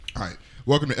All right.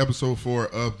 Welcome to episode 4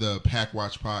 of the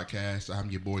PackWatch Podcast.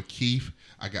 I'm your boy Keith.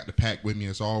 I got the pack with me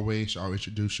as always. Y'all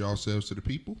introduce yourselves to the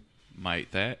people. Mike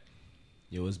that.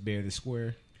 Yo, it's Bear the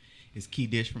Square. It's Key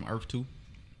Dish from Earth 2.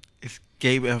 It's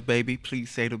Gabe F. Baby. Please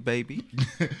say the baby.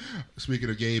 Speaking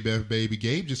of Gabe F. Baby,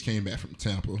 Gabe just came back from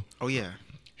Tampa. Oh, yeah.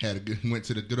 Went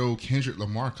to the good old Kendrick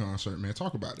Lamar concert, man.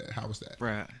 Talk about that. How was that?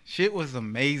 Bruh. Shit was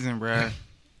amazing, bruh.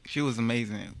 Shit was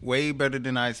amazing. Way better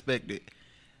than I expected.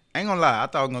 I ain't gonna lie. I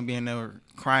thought I was gonna be in there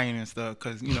crying and stuff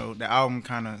because, you know, the album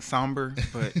kind of somber.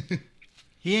 But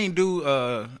he ain't do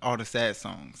all the sad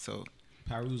songs. So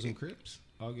Pyrus and Crips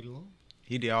all get along.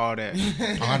 he did all that.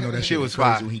 Oh, I know that shit was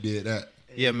fire. crazy when he did that.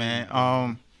 Yeah, man.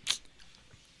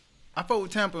 I fuck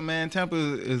with Tampa, man. Tampa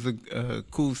is a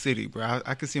cool city, bro.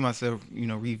 I could see myself, you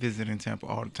know, revisiting Tampa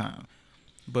all the time.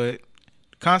 But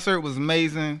the concert was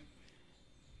amazing.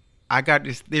 I got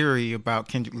this theory about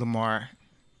Kendrick Lamar.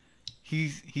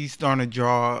 He's starting to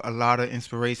draw a lot of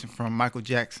inspiration from Michael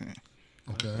Jackson.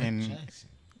 Okay. And Jackson.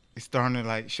 it's starting to,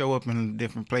 like, show up in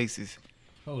different places.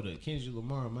 Hold up, Kendrick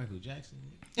Lamar and Michael Jackson.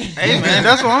 Hey, man,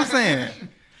 that's what I'm saying.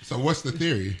 So what's the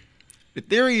theory? The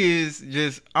theory is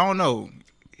just, I don't know.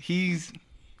 It's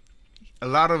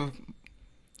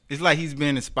like he's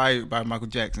been inspired by Michael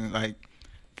Jackson. Like,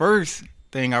 first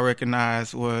thing I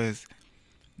recognized was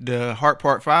the Heart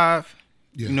Part 5.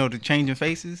 Yeah. You know, the Changing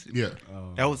Faces. Yeah.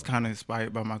 That was kind of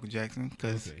inspired by Michael Jackson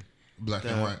because Black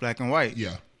and white. Black and white.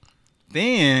 Yeah.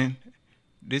 Then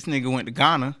this nigga went to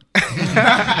Ghana.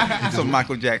 Some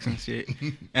Michael Jackson shit.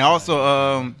 And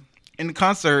also, in the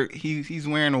concert, he's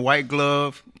wearing a white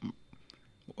glove,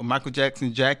 a Michael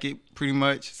Jackson jacket, pretty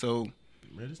much. So,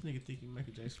 Bro, this nigga think he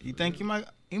Michael Jackson. you think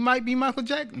he might be Michael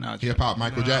Jackson? No, Hip hop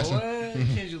Michael Jackson. What?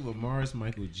 Kendrick Lamar's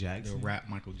Michael Jackson. The rap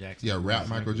Michael Jackson. Yeah, rap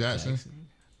Michael Jackson.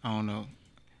 I don't know.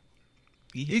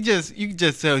 You can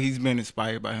just tell he's been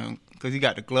inspired by him because he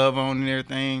got the glove on and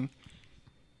everything.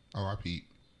 R.I.P.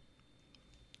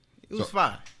 It was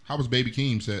fire. How was Baby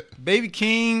Keem set? Baby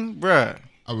King, bruh.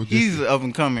 He's up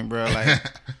and coming, bruh. Like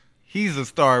he's a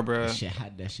star, bruh. That shit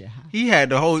hot. That shit hot. He had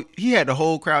the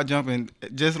whole crowd jumping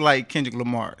just like Kendrick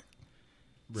Lamar.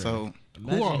 Bruh. So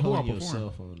Imagine who all holding your performed? cell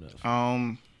phone up.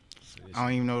 I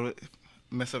don't even know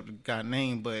mess up the guy's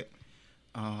name, but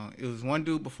it was one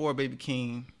dude before Baby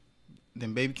King,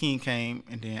 then Baby King came,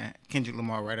 and then Kendrick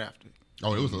Lamar right after.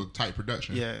 Oh, it was a tight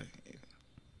production. Yeah.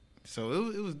 So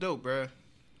it was dope, bruh.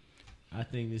 I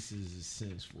think this is a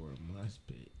sense for a mosh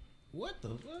pit. What the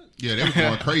fuck? Yeah, they were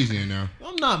going crazy in there.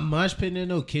 I'm not mosh pitting in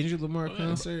no Kendrick Lamar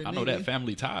concert. I know nigga. that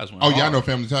Family Ties went Oh, yeah, I hard. know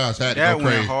Family Ties had to That go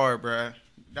went crazy. hard, bruh.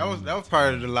 That was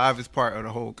part of the livest part of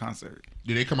the whole concert.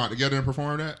 Did they come out together and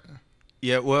perform that?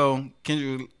 Yeah, well,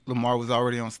 Kendrick Lamar was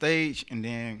already on stage, and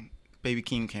then Baby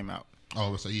King came out.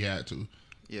 Oh, so he had to.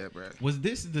 Yeah, bruh. Was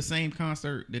this the same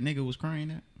concert the nigga was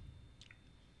crying at?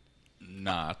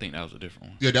 Nah, I think that was a different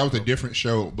one. Yeah, that was a different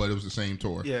show, but it was the same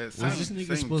tour. Yeah, Was this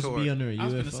nigga supposed to be under a I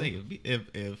was UFO? gonna say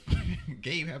if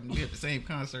Gabe happened to be at the same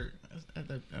concert,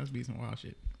 that would be some wild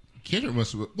shit. Kendrick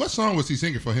what song was he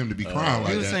singing for him to be crying He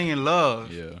like was that? singing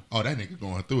Love. Yeah. Oh, that nigga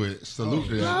going through it. Salute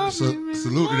to that. Love me, man,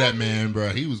 Salute to that man, bro.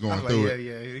 He was I going was through like,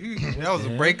 it. that was a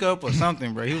breakup or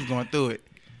something, bro. He was going through it.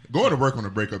 Going to work on a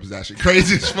breakup is actually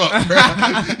crazy as fuck, bro.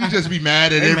 You just be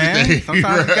mad at Hey, man, everything.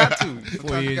 sometimes you got to. 4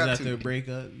 Sometimes you years got after a to.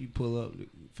 breakup, you pull up,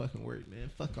 fucking work, man.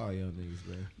 Fuck all y'all niggas,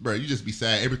 bro. Bro, you just be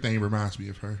sad. Everything reminds me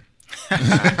of her.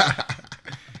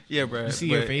 Yeah, bro. You see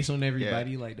your face on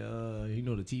everybody, like the you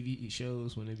know the TV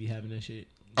shows when they be having that shit.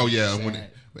 Oh yeah, Sad. when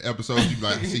episodes you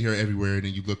like see her everywhere, and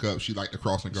then you look up, she like the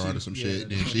crossing guard or some Yeah. shit.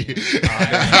 Then she. The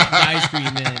ice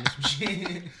cream man. Some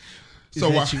shit. So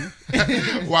Is why,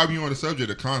 that while we on the subject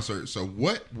of concerts, so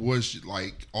what was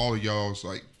like all of y'all's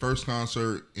like first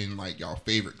concert and like y'all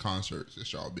favorite concerts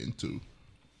that y'all been to?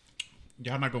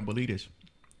 Y'all not gonna believe this.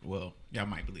 Well, y'all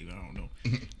might believe it. I don't know,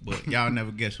 but y'all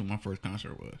never guess who my first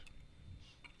concert was.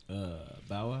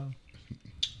 Bow Wow?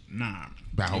 Nah,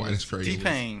 Bow Wow, that's crazy.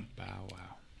 T-Pain. Bow Wow.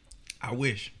 I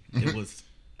wish it was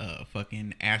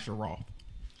fucking Asher Roth.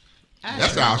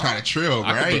 That sounds kind of trill, bro.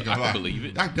 I could I ain't be- gonna I lie. could believe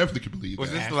it. I definitely could believe Was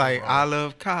that. this Asher like Roth. I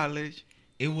Love College?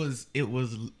 It was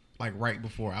like right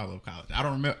before I Love College. I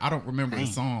don't remember the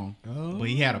song, but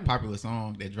he had a popular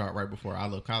song that dropped right before I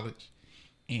Love College,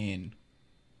 and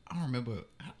I don't remember.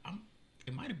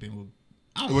 It might have been with.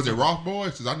 I don't Was it remember. Roth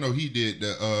Boys? Because I know he did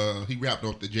the he rapped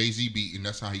off the Jay-Z beat, and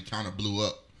that's how he kind of blew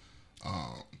up.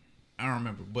 I don't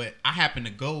remember, but I happened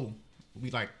to go.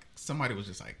 Somebody was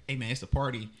just like, "Hey man, it's a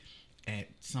party at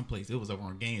some place." It was over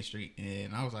on Gaines Street,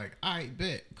 and I was like, "All right,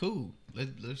 bet, cool,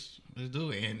 let's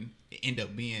do it." And it ended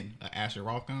up being an Asher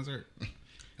Roth concert.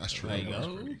 That's true. Like, That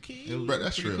was okay. It was Bro,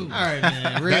 that's pretty true. cool. All right,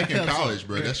 man. Back in college,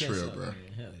 bro, that's real, bro. Hell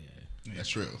yeah. That's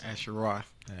true. Asher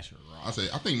Roth.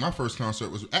 I think my first concert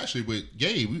was actually with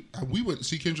Gabe. We went to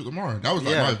see Kendrick Lamar. That was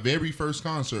like my very first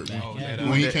concert.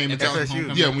 When he came to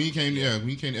FSU. Yeah, when he came to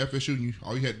FSU,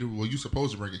 all you had to do, you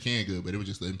supposed to bring a can good, but it was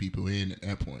just letting people in at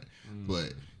that point.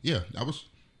 But yeah, that was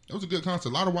a good concert.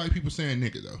 A lot of white people saying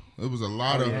nigga though. It was a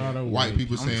lot of white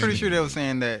people saying. I'm pretty sure they were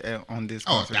saying that on this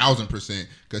concert. 1,000%.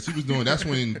 Because he was doing. That's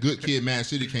when Good Kid, Mad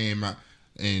City came out,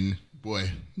 and boy,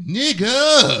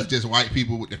 nigga, just white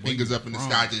people with their fingers up in the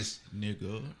sky,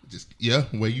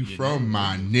 where you from,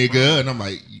 my nigga? And I'm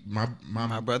like, my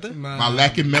brother, my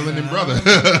lacking melanin brother.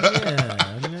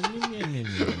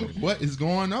 What is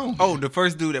going on? Oh, the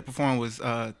first dude that performed was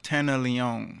Tanner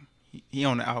Leon. He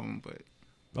on the album, but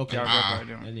okay, that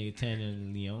nigga Tanner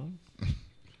Leon.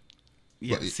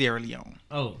 Yeah, Sierra Leone.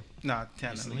 Oh, nah,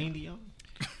 Tanner Leon.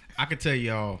 I could tell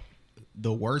y'all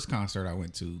the worst concert I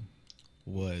went to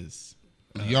was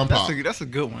Young Pop. That's a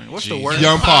good one. What's the worst?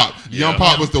 Young Pop. Young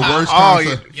Pop was the worst Oh,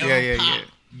 concert. yeah.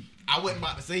 I wasn't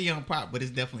about to say Young Pop, but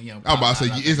it's definitely Young Pop. I was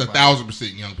about to say it's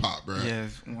 1,000% Young Pop, bro.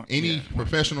 Yes. Any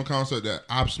professional concert that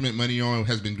I've spent money on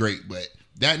has been great, but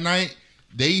that night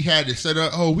they had to set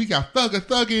up. Oh, we got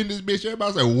Thugger in this bitch.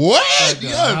 Everybody was like, "What?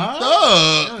 Young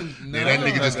Thug?" Yeah, that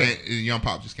nigga just came. Young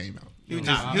Pop just came out. He was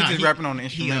just rapping on the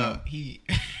instrumental.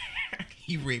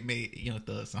 He remade Young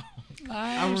Thug song.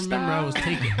 I remember I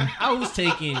was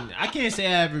taking. I can't say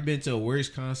I ever been to a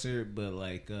worst concert, but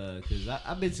like, cause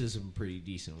I've been to some pretty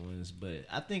decent ones. But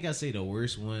I think I say the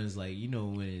worst ones, like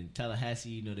when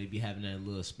Tallahassee, they be having that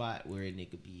little spot where they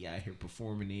could be out here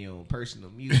performing their own personal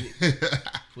music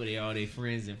for all their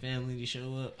friends and family to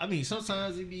show up. I mean,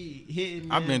 sometimes it be hitting.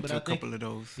 Man, I've been to a couple of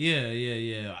those.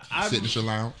 Yeah. Signature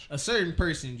Lounge. A certain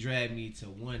person dragged me to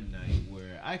one night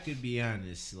where I could be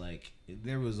honest, like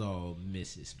there was all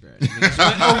misses, bro.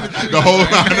 The whole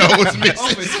lineup was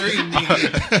missing. Over 3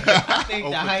 niggas. I think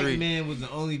the hype 3. man was the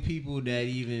only people that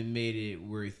even made it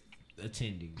worth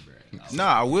attending, bro. No,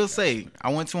 I will say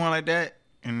I went to one like that,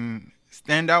 and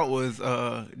standout was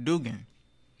Dugan.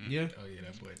 Yeah. Oh yeah,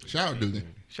 that boy. Shout out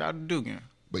Dugan. Shout out to Dugan.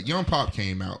 But Young Pop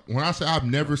came out. When I say I've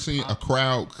never seen a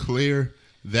crowd clear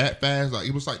that fast, like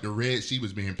it was like the Red Sea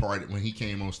was being parted when he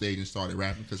came on stage and started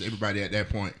rapping because everybody at that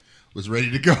point was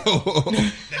ready to go.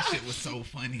 That shit was so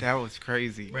funny. That was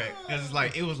crazy. Right. Because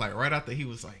it was like right after he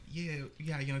was like, yeah, we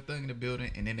got Young Thug in the building.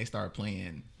 And then they started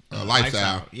playing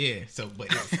Lifestyle. Yeah. So, but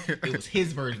it was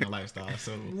his version of Lifestyle.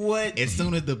 So What? as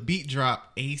soon as the beat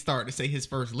dropped and he started to say his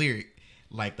first lyric,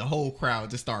 like the whole crowd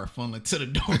just started funneling to the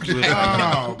door.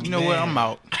 You know what? I'm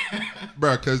out.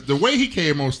 Bro, because the way he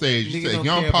came on stage, he said,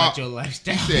 Young Pop, your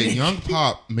lifestyle. he said, Young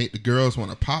Pop make the girls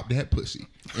want to pop that pussy.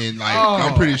 And like,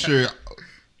 I'm pretty sure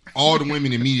all the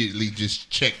women immediately just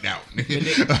checked out.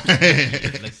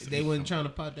 They wasn't trying to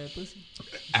pop that pussy?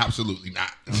 Absolutely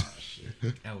not.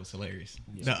 That was hilarious.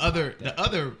 The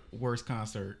other worst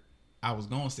concert I was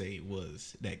gonna say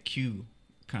was that Q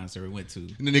concert we went to.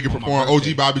 And the nigga performed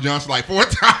OG Bobby Johnson like 4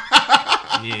 times.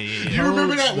 Yeah. You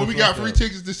remember that when we got free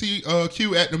tickets to see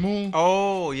Q at the Moon?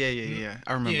 Oh, yeah.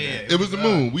 I remember that. It was the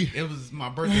Moon. It was my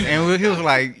birthday. And he was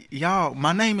like, y'all,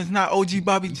 my name is not OG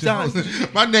Bobby Johnson.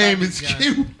 My name is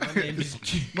Q.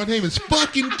 My name is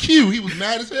fucking Q. He was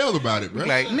mad as hell about it, bro.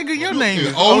 Like, nigga, your name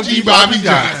is OG Bobby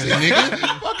Johnson, nigga.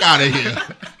 Fuck out of here.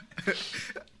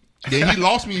 Then he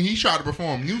lost me and he tried to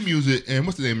perform new music. And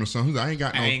what's the name of the song? He's like, I ain't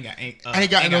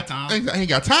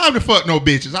got time to fuck no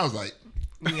bitches. I was like,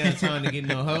 you got time to get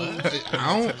no hoes?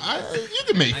 You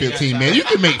can make 15 minutes. You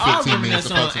can make 15 minutes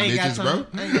to fuck some bitches, bro.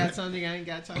 I ain't got time, nigga. I ain't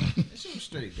got time. That shit was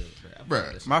straight though,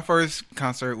 bro. My first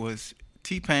concert was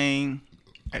T-Pain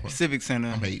at the Civic Center.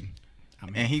 I'm hating.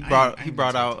 And he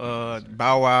brought out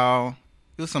Bow Wow.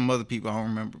 There was some other people I don't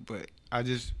remember, but I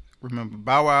just remember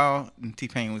Bow Wow and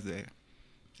T-Pain was there.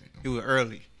 It was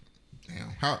early.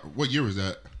 Damn. What year was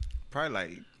that? Probably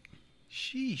like,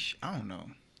 I don't know,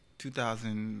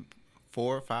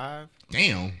 2004 or 5.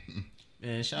 Damn.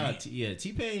 Man, shout out to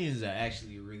T-Pain is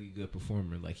actually a really good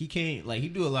performer. Like he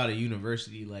do a lot of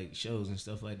university like shows and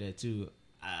stuff like that too.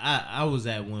 I was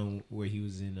at one where he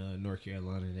was in North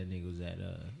Carolina. That nigga was at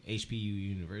HPU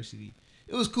University.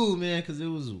 It was cool, man, because it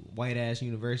was a white ass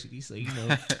university. So it's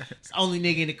the only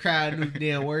nigga in the crowd knew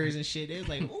damn words and shit. They was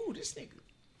like, "Ooh, this nigga."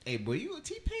 Hey, boy, you a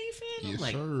T-Pain fan? Yes, I'm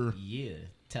like, sir. Yeah,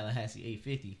 Tallahassee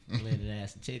 850, landed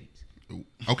ass and titties.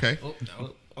 Okay.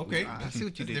 Okay. I see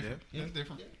what you did there. That's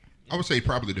different. I would say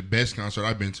probably the best concert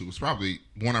I've been to was probably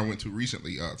one I went to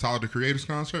recently, Tyler the Creator's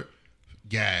concert.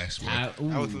 Gas, bro.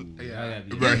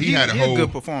 Bro, he had a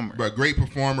good performer. Bro, great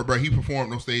performer, bro. He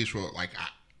performed on stage for like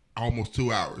almost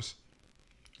 2 hours.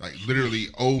 Like literally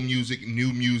old music,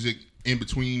 new music, in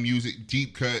between music,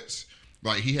 deep cuts.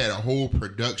 Like he had a whole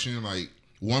production. Like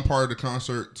one part of the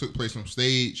concert took place on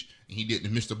stage, and he did the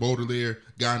Mr. Baudelaire.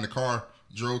 Got in the car,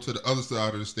 drove to the other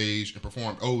side of the stage, and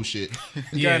performed old shit.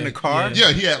 He got in the car?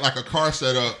 Yeah, he had like a car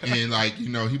set up, and like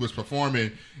he was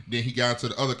performing. Then he got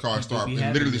into the other car, started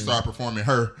performing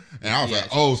her, and I was like,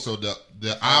 oh, so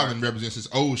the island represents his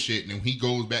old shit, and then he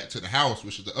goes back to the house,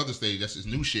 which is the other stage. That's his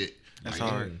new shit. That's like,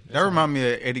 hard. That reminds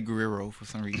me of Eddie Guerrero for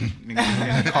some reason.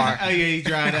 Nigga in the car. Oh yeah, he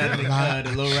drive out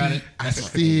the low rider.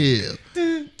 Still.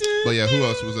 But yeah, who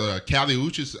else was Callie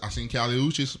Uchis? I seen Callie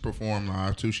Uchis perform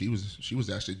live too. She was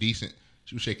actually decent.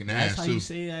 She was shaking ass too. That's how you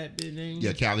say that name?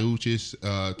 Yeah, Callie Uchis.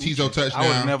 Tizo touchdown.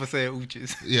 I would never say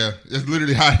Uchis. Yeah, that's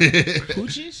literally how it is.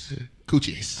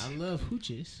 Coochies. I love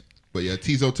hoochies. But yeah,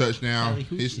 Tizo touchdown.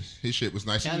 His shit was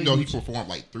nice. Even though he performed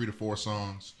like 3 to 4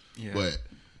 songs. Yeah. But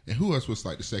and who else was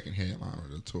like the second headliner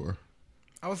of the tour?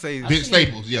 I would say Vince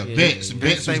Staples. Yeah, Vince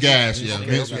was gas. Yeah,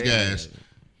 Vince was gas.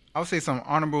 I would say some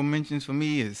honorable mentions for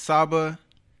me is Saba,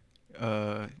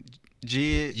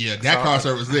 Jid. Yeah, that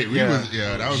concert was lit.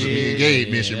 That was a me and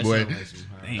Gabe mission, boy.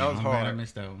 Damn, that was hard. I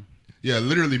missed that one. Yeah,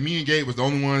 literally, me and Gabe was the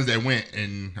only ones that went,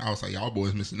 and I was like, y'all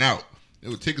boys missing out. It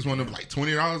was tickets one of them like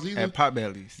 $20 either. At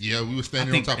Potbelly's. Yeah, we were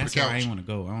standing on top of the couch. I didn't want to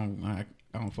go.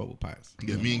 I don't fuck with pots.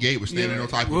 Yeah, me and Gabe were standing on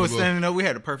top of the We were standing up. We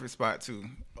had a perfect spot too.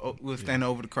 We were standing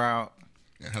over the crowd.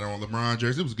 And had on LeBron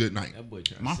jersey. It was a good night.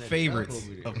 My favorites,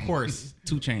 of course,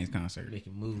 2 Chainz concert.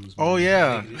 Making moves. Oh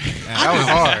yeah, that was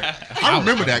hard. I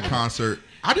remember that concert.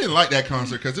 I didn't like that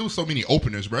concert because there was so many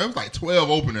openers, bro. It was like 12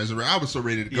 openers, bro. I was so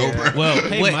ready to go, bro. Well,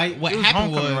 Hey, Mike, what it was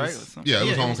happened homecoming, was, right? Yeah, it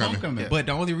was homecoming. Yeah. But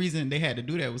the only reason they had to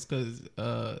do that was because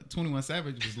 21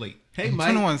 Savage was late. Hey, Mike.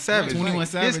 21 Savage. 21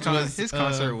 Savage His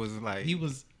concert was like he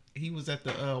was at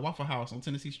the Waffle House on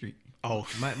Tennessee Street. oh.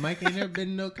 Mike ain't never been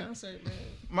to no concert, man.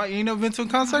 Mike, you ain't never been to a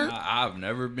concert? I've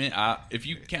never been. If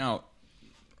you count,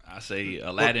 I say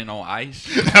Aladdin on Ice.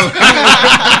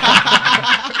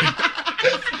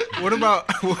 What about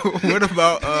Aladdin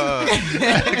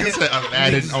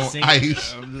on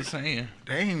Ice? I'm just saying.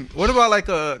 dang? What about like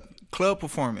a club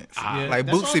performance? Like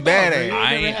That's Bootsy what I'm talking Badass.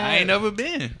 about, I ain't never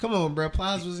been. Come on, bro.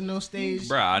 Plies was in no stage.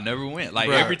 Bruh, I never went. Like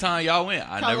Bruh. every time y'all went,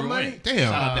 I never went.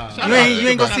 Damn. You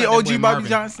ain't go see OG Bobby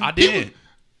Johnson? I did.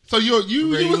 So you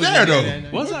was there though.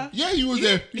 Was I? Yeah, you was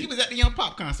there. He was at the Young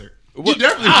Pop concert. You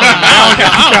definitely.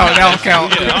 That don't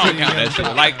count. Yeah, I don't count that shit.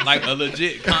 Like a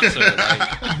legit concert.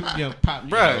 Like, Yeah, pop.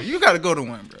 Bro, you gotta go to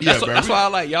one, bro. Yeah, that's why I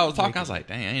like y'all was talking. I was like,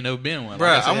 dang, I ain't never been one.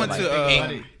 Bruh, Like I went said,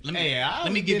 to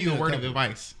Let me give you a word of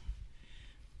advice.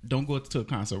 Don't go to a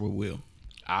concert with Will.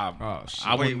 I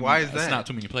Wait, wouldn't- why is It's that? not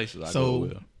too many places. I So- go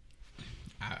with.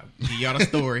 I'll give y'all the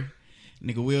story.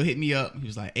 Nigga Will hit me up. He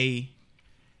was like, hey,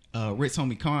 Ritz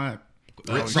homie Con.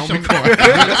 Ritz homie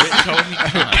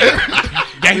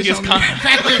Gang is con.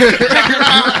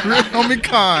 Homie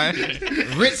Con.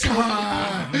 Ritz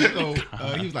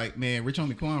homie. He was like, man, Rich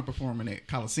Homie Quan performing at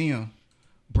Coliseum.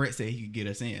 Brett said he could get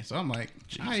us in. So I'm like,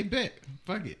 I bet.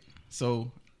 Fuck it.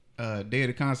 So day of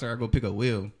the concert, I go pick up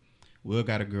Will. Will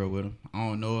got a girl with him. I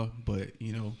don't know her, but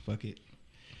fuck it.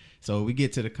 So we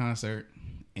get to the concert,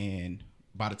 and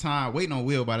by the time we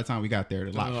got there,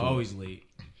 the lot full. Always late.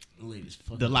 Late as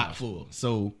fuck. The lot full.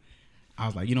 So I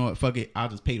was like, you know what? Fuck it. I'll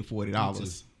just pay the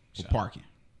 $40 for parking.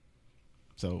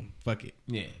 So fuck it.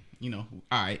 Yeah. All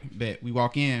right, bet. We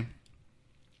walk in.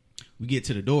 We get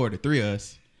to the door, the 3 of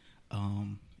us.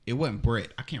 It wasn't Brett.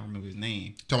 I can't remember his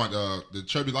name. Talking about the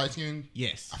chubby light skin.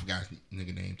 Yes. I forgot his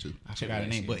nigga name too. I forgot his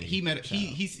name. But he met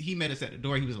us at the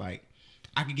door. He was like,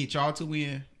 I can get y'all 2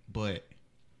 in, but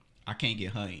I can't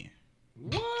get her in.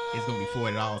 What? It's gonna be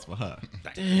 $40 for her.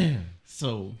 Damn.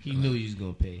 So He knew he was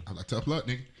gonna pay. I like tough luck,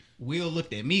 nigga. Will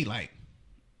looked at me like,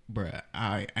 bruh,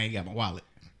 I ain't got my wallet.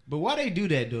 But why they do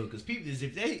that though? Because people,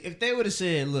 if they would have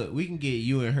said, "Look, we can get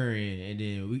you and her in, and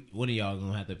then one of y'all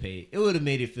gonna have to pay," it would have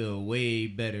made it feel way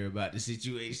better about the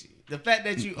situation. The fact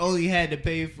that you only had to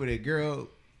pay for the girl,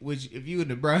 which if you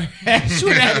wouldn't have brought her, she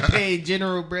would have had to pay in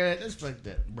general, bruh. That's fucked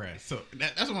up, Bruh, so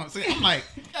that's what I'm saying. I'm like,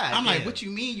 damn. what you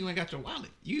mean you ain't got your wallet?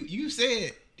 You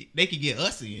said they could get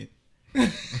us in.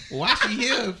 Why she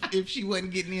here if she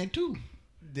wasn't getting in too?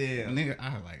 Damn. Nigga,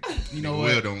 I was like, you know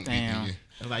Will what? don't Damn. get you.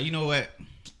 I was like, you know what?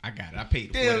 I got it. I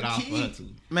paid the Damn, $40 for her too.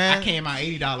 Man. I came out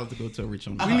 $80 to go to a rich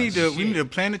on. We need to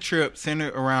plan a trip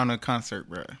centered around a concert,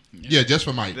 bro. Yeah, just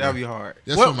for Mike. That'd bro. be hard.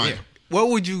 Just What, for Mike. what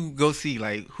would you go see?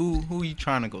 Like who you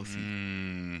trying to go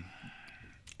see?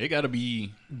 It gotta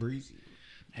be Breezy.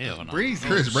 hell no. Breezy.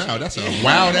 Chris Brown. That's a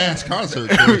wild ass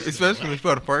concert. Chris. Especially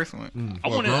for the first one. I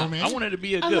wanted to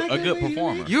be a good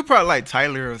performer. You probably like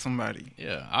Tyler or somebody.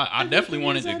 Yeah, I definitely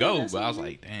wanted to go, but I was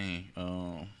like,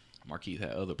 dang, Marquise had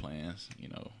other plans,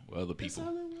 with other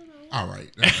people. All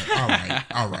right.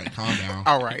 Calm down.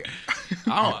 All right.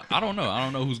 I don't know. I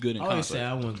don't know who's good in I always concert. say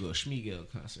I want to go to Schmiegel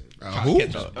concert. Who?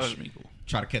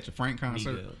 Try to catch a Frank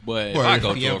concert. Schmiegel. But if Well, I if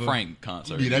go you to a ever- Frank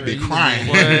concert, Yeah, that be You crying.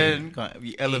 What? Gonna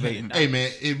be elevating. Hey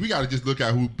man, we got to just look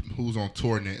at who's on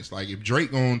tour next. Like if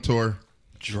Drake go on tour,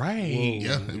 Drake.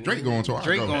 yeah, if Drake go on tour,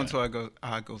 Drake I go. going to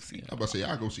I go see. I'm about to say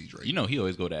I go see Drake. You know he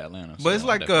always go to Atlanta. But so it's I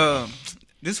like definitely-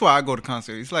 this is why I go to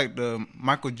concert. It's like the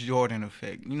Michael Jordan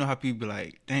effect. You know how people be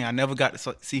like, "Dang, I never got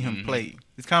to see him play."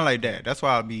 It's kind of like that. That's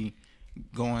why I'll be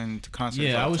going to concerts.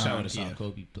 Yeah, I all the wish I time. would have saw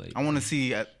Kobe play. I want to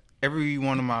see every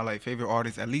one of my like favorite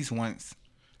artists at least once.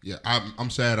 Yeah, I'm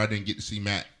sad I didn't get to see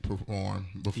Matt perform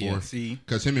before. Yeah, see?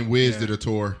 Because him and Wiz did a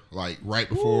tour like right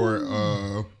before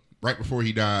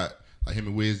he died. Like him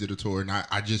and Wiz did a tour, and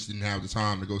I just didn't have the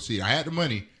time to go see it. I had the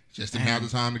money, just didn't have the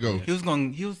time to go. He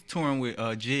was touring with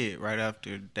Jid right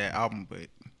after that album, but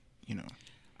you know,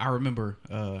 I remember.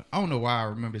 I don't know why I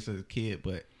remember this as a kid,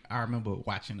 but I remember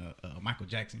watching a Michael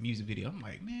Jackson music video. I'm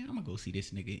like, man, I'm gonna go see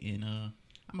this nigga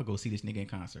in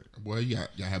concert. Boy, you have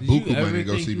Did you buku ever money to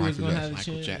go think see you was Michael gonna Jackson. have a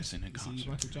Michael chance Jackson in to see concert.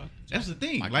 Michael Jackson? That's the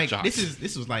thing. Michael like Jackson.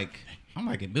 this was like I'm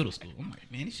like in middle school. I'm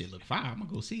like, man, this shit look fire. I'm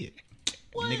gonna go see it.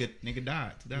 Nigga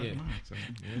died 2009. So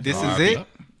This is it.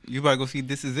 You about to go see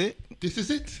This Is It? This is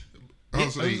it. it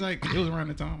was around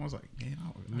the time I was like, man,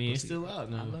 I mean, it's still out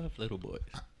I now. love little boys.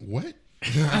 What? oh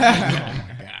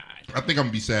my god. I think I'm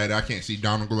gonna be sad I can't see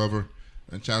Donald Glover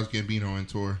and Childish Gambino on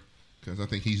tour because I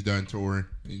think he's done touring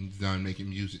and he's done making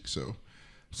music. So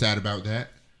sad about that.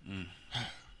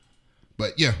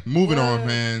 But yeah, moving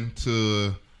on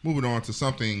to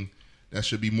something that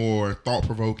should be more thought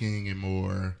provoking and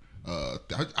more.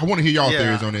 I want to hear y'all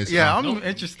theories on this. Yeah, I'm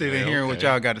interested in hearing what okay.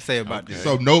 y'all got to say about this.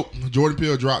 So Nope, Jordan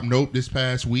Peele dropped Nope this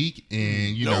past week,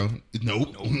 and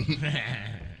Nope.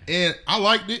 And I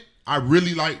liked it. I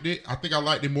really liked it. I think I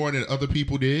liked it more than other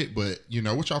people did. But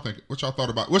what y'all think? What y'all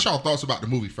thoughts about the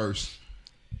movie first?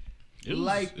 It was,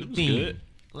 Like it was theme, good.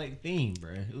 like theme,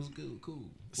 bro. It was good, cool.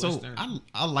 So Western.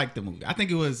 I like the movie. I think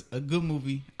it was a good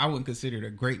movie. I wouldn't consider it a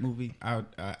great movie. I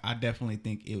definitely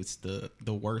think it was the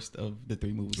worst of the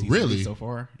three movies he's Really? released so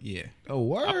far. Yeah.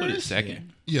 word. I put it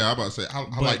second. Yeah, I'm about to say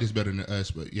I like this better than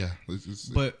Us, but yeah.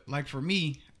 But like for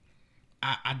me,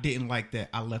 I didn't like that.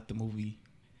 I left the movie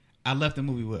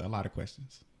with a lot of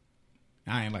questions.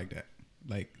 I ain't like that.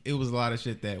 Like it was a lot of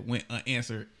shit that went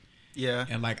unanswered. Yeah.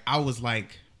 And like I was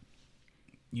like,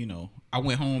 I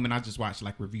went home and I just watched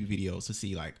like review videos to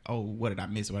see like, oh, what did I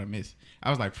miss? I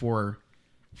was like four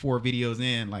videos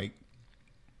in, like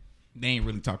they ain't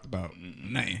really talked about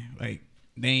nothing. Like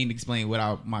they ain't explained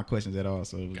what my questions at all.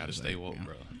 So it was Gotta just stay like, woke,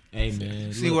 bro. Hey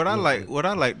man, See, what I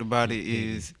liked about it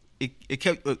is it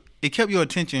kept your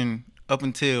attention up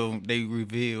until they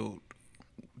revealed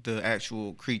the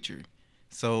actual creature.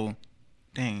 So,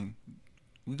 dang,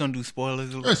 we gonna do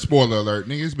spoilers. Spoiler alert,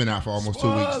 nigga. It's been out for almost 2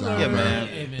 weeks now. Yeah, bro. man.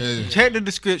 Hey, man. Check the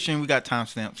description. We got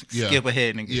timestamps. Yeah. Skip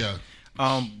ahead, nigga. Yeah.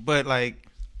 But like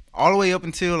all the way up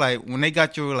until like when they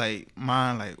got your like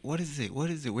mind, like what is it? What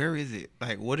is it? Where is it?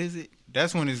 Like what is it?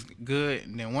 That's when it's good.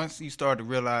 And then once you start to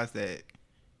realize that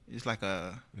it's like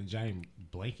a giant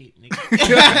blanket, nigga.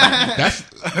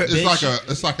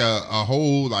 It's like a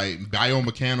whole like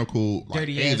biomechanical like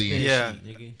Dirty ass alien. bed Yeah. sheet,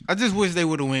 nigga. I just wish they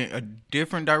would have went a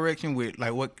different direction with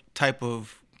like what type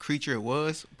of creature it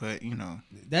was, but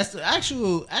That's the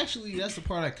actually that's the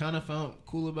part I kind of found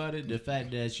cool about it. The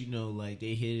fact that like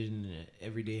they hid in an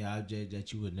everyday object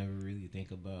that you would never really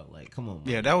think about. Like, come on,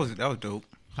 man. yeah, that was dope.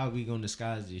 How we gonna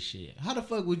disguise this shit? How the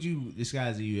fuck would you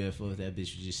disguise a UFO if that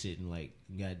bitch was just sitting like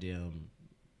goddamn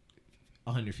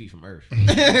 100 feet from Earth?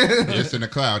 Just in the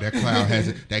cloud.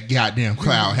 That goddamn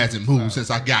cloud hasn't moved since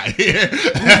I got here.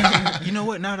 You know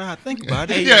what? Now that I think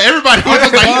about it, Yeah, everybody was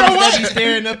just like, you know That be what?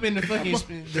 staring up in the fucking. He's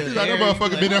like, that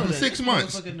motherfucker been there for 6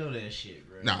 months. Motherfucker know that shit,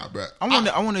 bro. Nah, bro. I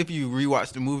wonder if you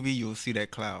rewatch the movie, you'll see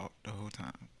that cloud the whole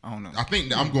time. I don't know. I think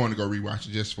that I'm going to go rewatch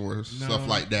it just for stuff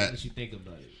like that. What you think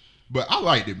about it? But I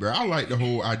liked it, bro. I like the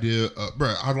whole idea,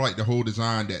 bro. I like the whole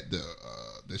design that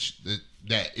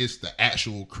that it's the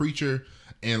actual creature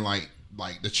and like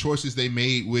the choices they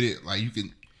made with it. Like you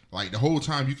can, like the whole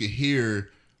time you could hear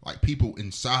like people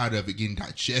inside of it getting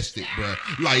digested, bro.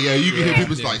 Like you can hear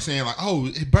people like saying like, "Oh,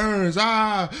 it burns,"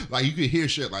 like you could hear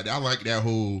shit like that. I like that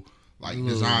whole like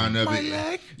design of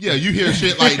it. Yeah, you hear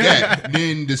shit like that.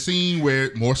 Then the scene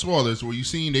where more spoilers, where you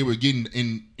seen they were getting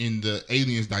in the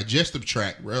alien's digestive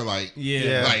tract, bro. Like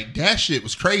like that shit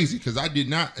was crazy because I did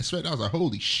not expect. I was like,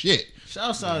 holy shit.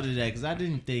 Shouts out to that because I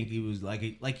didn't think it was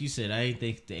like you said. I didn't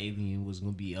think the alien was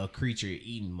gonna be a creature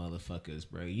eating motherfuckers,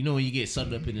 bro. You know when you get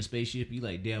sucked up in the spaceship, you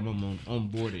like, damn, I'm on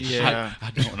board. And shit. I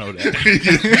don't know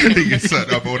that. You get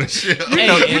sucked up on the shit.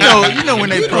 You know when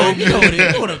they probe. You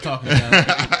know what I'm talking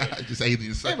about. Just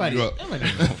aliens sucking you up.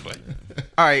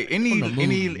 All right,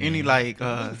 any like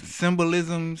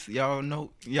symbolisms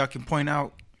y'all can point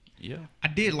out? Yeah, I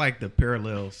did like the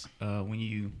parallels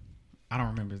when I don't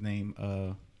remember his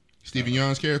name. Stephen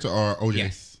Young's character or OJ?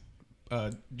 Yes,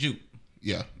 Juke.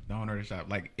 Yeah, the owner of the shop.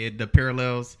 Like the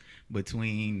parallels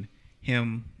between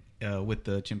him with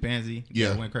the chimpanzee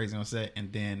that went crazy on set,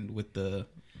 and then with the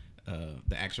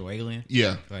actual alien.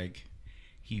 Yeah, like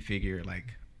he figured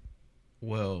like,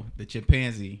 well, the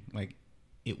chimpanzee, like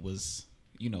it was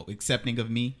accepting of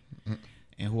me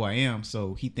and who I am,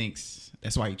 so he thinks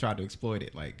that's why he tried to exploit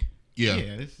it. Like. Yeah,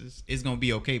 it's gonna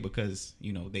be okay because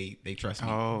they trust me.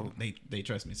 Oh, they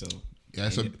trust me. So yeah,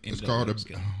 it's called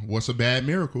what's a bad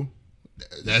miracle?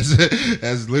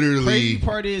 That's literally. Crazy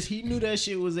part is he knew that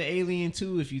shit was an alien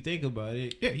too. If you think about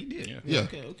it, yeah, he did. Yeah.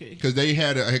 Okay. Because they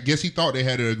had, I guess he thought they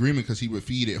had an agreement because he would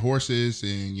feed it horses,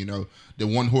 and the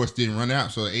one horse didn't run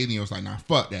out, so the alien was like, "Nah,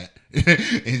 fuck that,"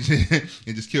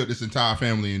 and just killed this entire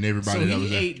family and everybody. So that was he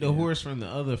there. ate the horse from the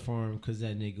other farm because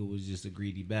that nigga was just a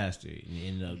greedy bastard and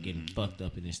ended up getting fucked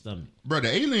up in his stomach. Bro,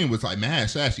 the alien was like mad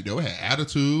sassy though. It had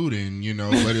attitude, and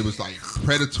but it was like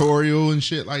predatorial and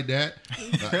shit like that.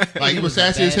 Like it was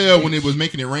sassy as hell when it was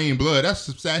making it rain blood. That's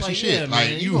some sassy shit. Yeah, like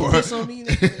man, you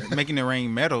were making it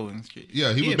rain metal and shit.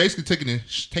 Yeah, he was basically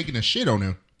taking a shit on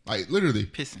him. Like literally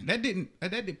pissing.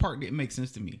 That part didn't make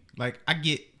sense to me. Like I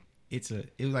get it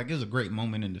was a great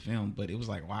moment in the film, but it was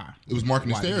like why? It was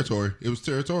marking its territory. It was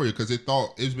territorial because it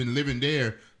thought it's been living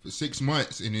there for 6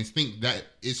 months and it think that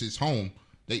it's his home.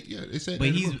 They said. But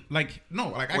he's like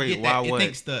I get that. It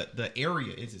thinks the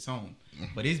area is its home,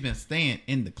 but it's been staying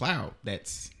in the cloud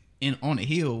that's on a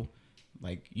hill.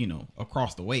 Like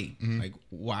across the way, like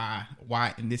why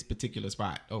in this particular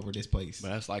spot over this place? But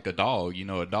that's like a dog.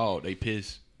 A dog they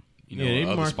piss. They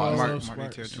other mark spots.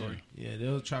 mark territory. Yeah,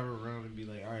 they'll travel around and be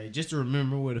like, all right, just to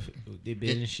remember where they've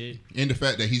been and shit. And the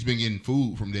fact that he's been getting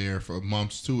food from there for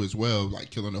months too, as well,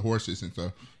 like killing the horses and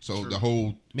stuff. So the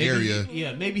whole area.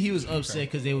 Maybe he was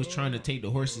upset because they was trying to take the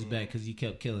horses back because he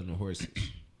kept killing the horses.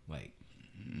 Like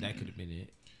that could have been it.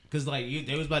 Because, like,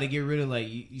 they was about to get rid of, like,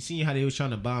 you seen how they was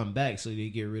trying to buy him back so they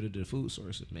get rid of the food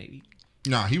sources, maybe.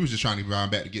 Nah, he was just trying to buy him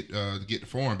back to get the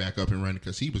farm back up and running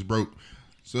because he was broke.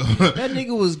 So that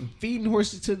nigga was feeding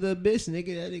horses to the abyss,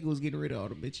 nigga. That nigga was getting rid of all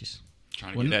the bitches.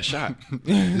 Trying to get that shot.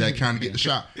 That kind of get the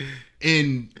shot.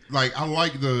 And, like, I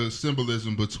like the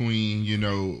symbolism between,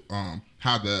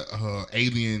 how the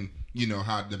alien,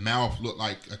 how the mouth looked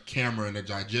like a camera and the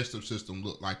digestive system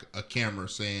looked like a camera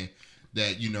saying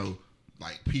that,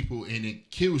 like people, and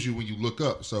it kills you when you look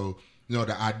up. So,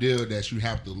 the idea that you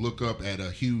have to look up at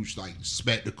a huge like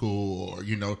spectacle or,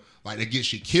 like that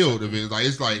gets you killed. If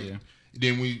it's like,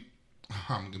 then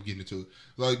I'm getting into it.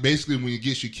 Like basically when it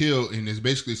gets you killed and it's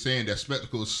basically saying that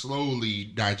spectacle is slowly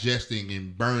digesting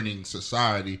and burning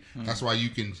society. That's why you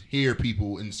can hear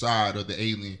people inside of the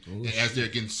alien as they're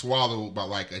getting swallowed by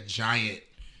like a giant,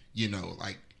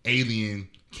 like alien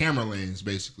camera lens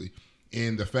basically.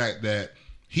 And the fact that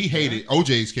he hated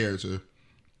OJ's character.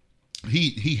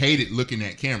 He hated looking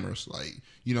at cameras. Like,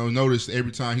 notice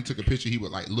every time he took a picture, he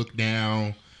would like look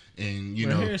down and,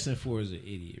 Harrison Ford is an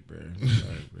idiot, bro. I'm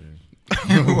sorry,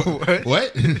 bro.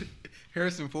 What?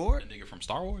 Harrison Ford? The nigga from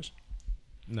Star Wars?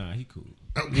 Nah, he cool.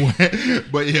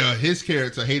 But yeah, his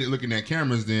character hated looking at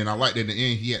cameras. Then I liked that in the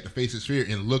end, he had to face his fear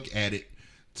and look at it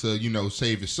to,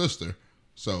 save his sister.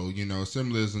 So,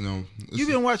 symbolism. You've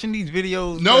been watching these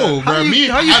videos? No, bro.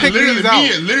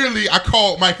 Literally, I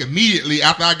called Mike immediately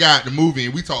after I got the movie,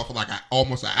 and we talked for like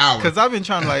almost an hour. Because I've been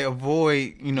trying to like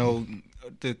avoid,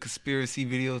 the conspiracy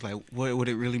videos, like what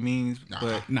it really means.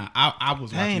 But I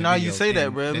was. Hey, now you say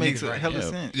that, bro. It makes a hell of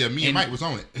sense. Yeah, me and Mike was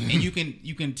on it, and you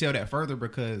can tell that further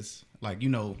because, like,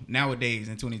 nowadays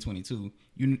in 2022,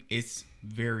 it's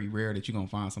very rare that you're gonna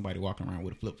find somebody walking around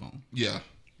with a flip phone. Yeah.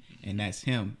 And that's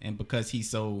him. And because he's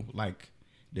so like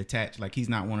detached, like he's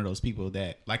not one of those people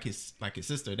that like his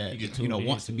sister that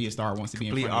wants to be a star, wants to be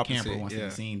in front of the camera, wants to be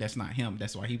seen. That's not him.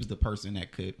 That's why he was the person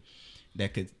that could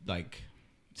like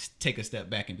take a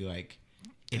step back and be like,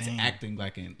 it's acting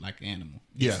like an animal.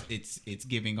 It's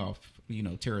giving off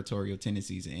territorial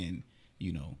tendencies, and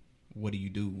what do you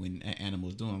do when an animal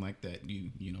is doing like that?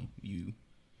 You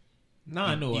No,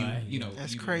 I know why.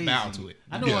 That's you crazy. bow to it.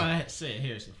 I know why I said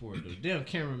Harrison Ford though. Damn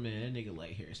cameraman, that nigga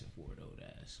like Harrison Ford old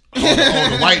ass.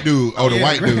 The white dude. The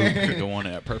white dude. The one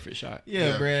that perfect shot.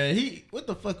 Yeah, bruh. What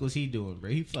the fuck was he doing, bro?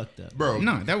 He fucked up, Bro.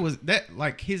 No, that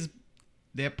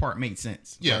part made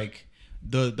sense. Yeah. Like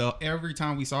the every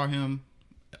time we saw him,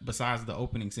 besides the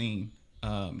opening scene,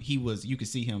 you could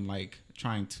see him like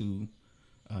trying to,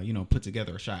 put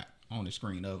together a shot on the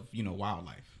screen of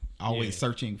wildlife. Always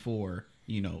searching for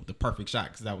the perfect shot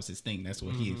because that was his thing. That's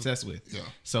what he obsessed with. Yeah.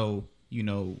 So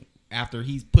after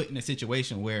he's put in a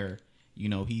situation where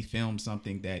he filmed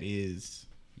something that is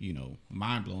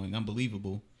mind blowing,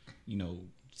 unbelievable,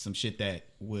 some shit that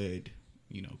would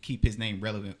keep his name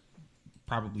relevant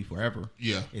probably forever.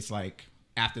 Yeah. It's like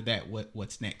after that,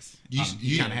 what's next?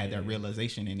 You kind of had that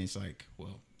realization, and it's like,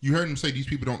 well, you heard him say these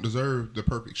people don't deserve the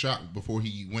perfect shot before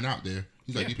he went out there.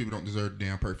 He's like, these people don't deserve the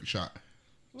damn perfect shot.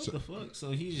 What the fuck?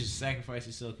 So he just sacrificed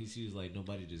himself because he was like,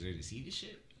 nobody deserved to see this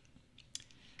shit?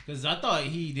 Because I thought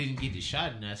he didn't get the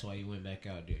shot, and that's why he went back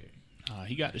out there.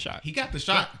 He got the shot. he got the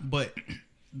shot, but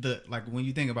when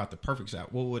you think about the perfect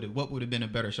shot, what would have been a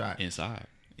better shot? Inside.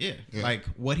 Yeah, like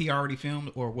what he already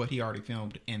filmed,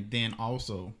 and then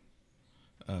also,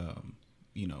 him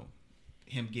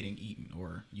getting eaten,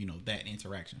 or that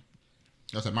interaction.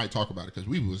 That's I might talk about it because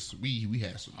we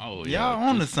had some. Oh yeah, Y'all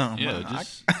on to something. Yeah,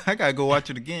 I gotta go watch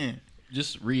it again.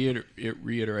 Just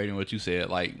reiterating what you said,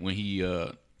 like when he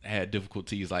had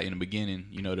difficulties, like in the beginning,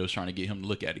 they was trying to get him to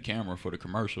look at the camera for the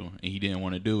commercial, and he didn't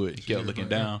want to do it. He kept looking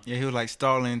down. Yeah, he was like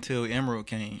stalling until Emerald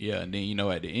came. Yeah, and then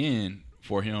at the end,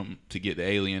 for him to get the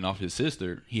alien off his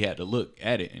sister, he had to look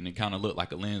at it, and it kind of looked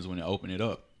like a lens when it opened it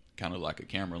up, kind of like a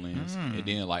camera lens. And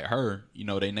then like her,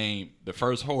 they named the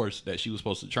first horse that she was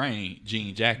supposed to train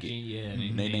Jean Jacket.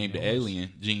 They named the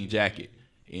alien Jean Jacket,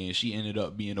 and she ended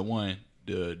up being the one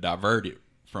to divert it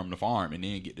from the farm and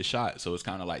then get the shot. So it's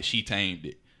kind of like she tamed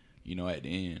it, at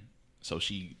the end. So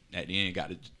she at the end got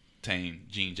to tame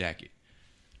Jean Jacket.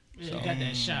 Yeah, got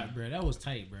that shot, bro. That was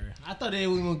tight, bro. I thought they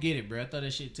were gonna get it, bro. I thought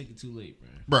that shit took it too late, bro.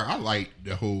 Bro, I like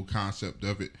the whole concept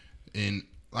of it, and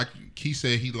like he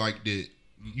said, he liked it.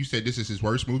 You said this is his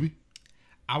worst movie.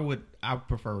 I would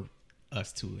prefer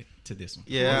Us to this one.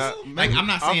 Yeah, like I'm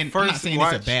not saying it's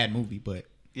a bad movie, but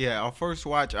yeah, our first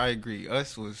watch, I agree.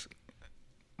 Us was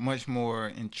much more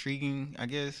intriguing, I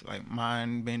guess, like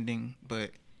mind bending.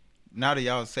 But now that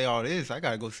y'all say all this, I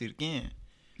gotta go see it again.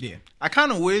 Yeah, I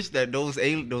kind of wish that those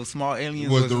small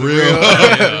aliens was the real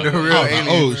the real aliens.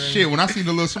 Oh shit! When I seen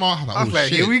the little small, I was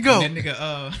like, here we go. And that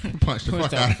nigga Punched the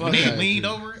fuck out. when he leaned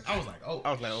over it, I was like, oh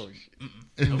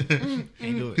shit, nope, can't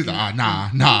do it. He's like,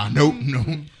 nah, nope.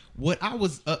 What I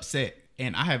was upset,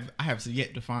 and I have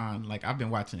yet to find, like I've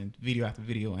been watching video after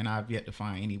video, and I've yet to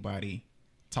find anybody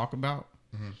talk about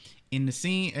in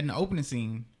the opening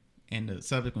scene and the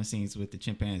subsequent scenes with the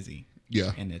chimpanzee,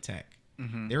 and the attack.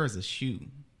 There is a shoe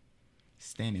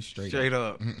standing straight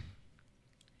up,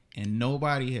 and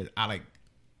nobody has. I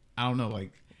don't know,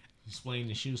 like explain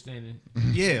the shoe standing.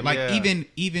 Yeah, like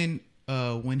even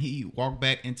when he walked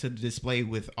back into the display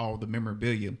with all the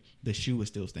memorabilia, the shoe was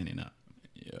still standing up.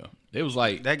 Yeah, it was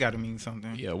like that got to mean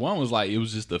something. Yeah, one was like it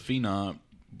was just a phenom,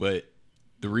 but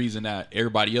the reason that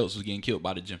everybody else was getting killed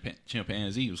by the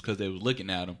chimpanzee was because they was looking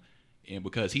at him, and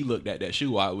because he looked at that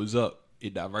shoe while it was up,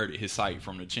 it diverted his sight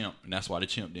from the chimp, and that's why the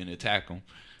chimp didn't attack him.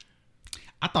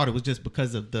 I thought it was just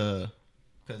because of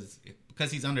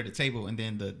because he's under the table, and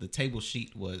then the table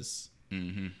sheet was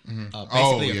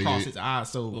basically across his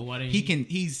eyes, so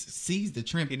he sees the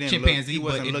chimpanzee,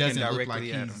 but it doesn't look like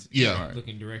he's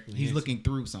looking directly. He's looking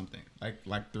through something,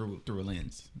 like through a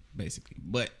lens, basically.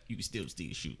 But you can still see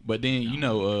the shoe. But then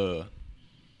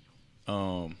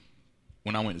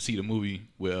when I went to see the movie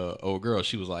with old girl,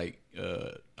 she was like,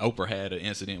 Oprah had an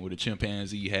incident with a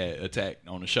chimpanzee had attacked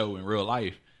on the show in real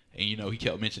life. And he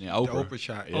kept mentioning Oprah. The Oprah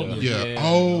shot.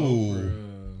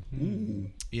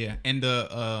 Yeah. And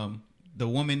the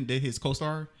woman did his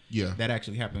co-star. Yeah. That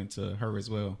actually happened to her as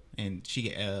well. And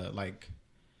she like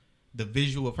the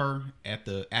visual of her at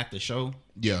the show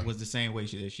was the same way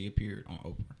she appeared on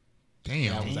Oprah.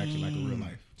 Damn. That was actually like a real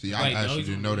life. See, I actually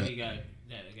didn't know that.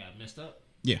 That got messed up.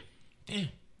 Yeah. Damn.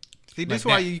 See, this is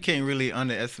why you can't really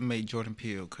underestimate Jordan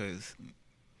Peele, because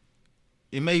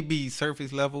it may be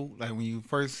surface level, like when you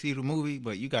first see the movie,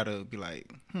 but you gotta be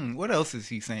like, what else is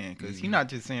he saying? Because he's not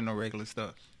just saying no regular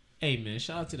stuff. Hey man,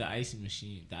 shout out to the ice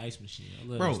machine. I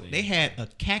love bro, they had a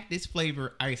cactus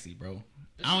flavor icy, bro.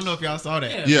 I don't know if y'all saw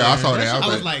that. Yeah, I saw that. I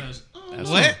was like,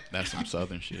 what? That's some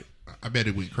southern shit. I bet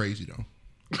it went crazy though.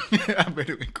 I bet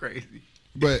it went crazy.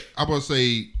 But I would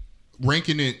say,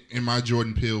 ranking it in my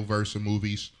Jordan Peele verse of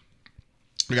movies,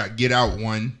 I got Get Out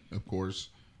 1, of course.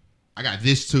 I got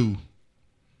this 2.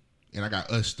 And I got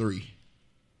Us 3.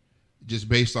 Just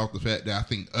based off the fact that I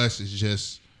think Us is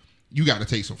just, you got to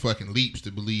take some fucking leaps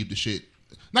to believe the shit.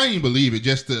 Not even believe it,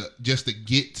 just to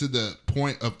get to the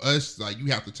point of Us. Like, you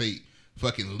have to take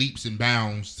fucking leaps and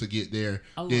bounds to get there.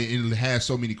 It has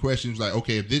so many questions. Like,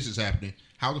 okay, if this is happening,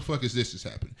 how the fuck is this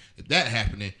happening? If that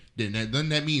happening, then doesn't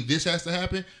that mean this has to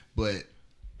happen? But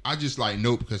I just like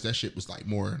nope, because that shit was like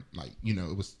more like, you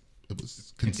know, it was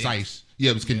concise. Condensed.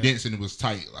 Yeah, it was condensed and it was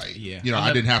tight. Like, you know,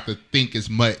 I didn't have to think as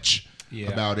much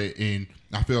about it, and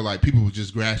I feel like people were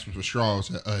just grasping for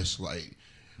straws at Us. Like,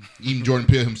 even Jordan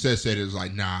Peele himself said it was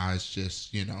like, nah, it's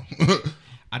just, you know.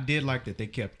 I did like that they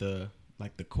kept the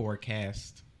core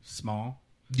cast small.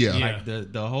 Yeah. Like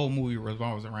the whole movie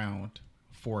revolves around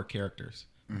 4 characters,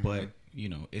 but you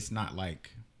know, it's not like,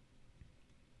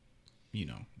 you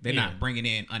know, they're not bringing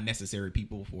in unnecessary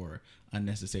people for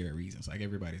unnecessary reasons. Like,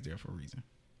 everybody's there for a reason.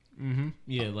 Mm-hmm.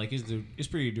 Yeah, like it's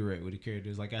pretty direct with the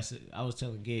characters. Like I said, I was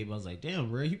telling Gabe, I was like, damn,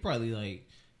 bro, he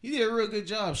did a real good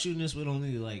job shooting this with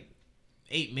only like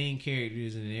 8 main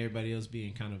characters and everybody else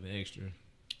being kind of an extra.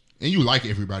 And you like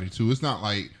everybody too. It's not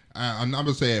like I'm not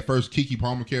gonna say at first Keke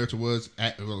Palmer character was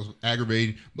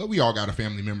aggravating, but we all got a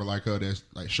family member like her that's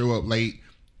like show up late,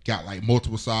 got like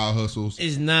multiple side hustles.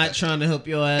 Is not trying to help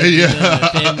your ass. Yeah,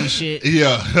 family shit.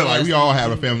 Yeah, like we all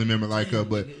have a family member like her.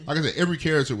 But like I said, every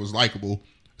character was likable.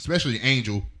 Especially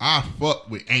Angel. I fucked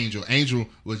with Angel. Angel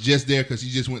was just there because he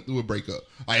just went through a breakup.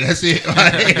 Like, that's it.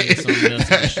 Like, something else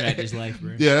to distract his life,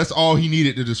 bro. Yeah, that's all he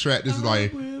needed to distract his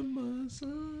life.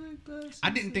 I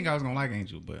didn't think I was gonna like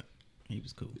Angel, but he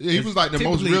was cool. Yeah, he was like the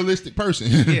most realistic person.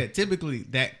 Yeah, typically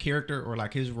that character or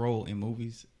like his role in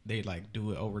movies, they like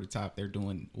do it over the top. They're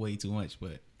doing way too much,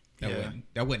 but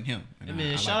that wasn't him. And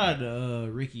man, shout out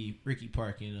to Ricky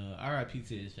Park and RIP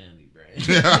to his family, bro.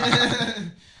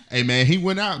 Hey man, he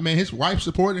went out, man. His wife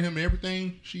supported him.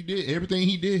 Everything he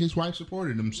did, his wife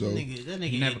supported him. So that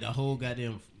nigga never, the whole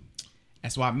goddamn.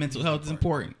 That's why mental health is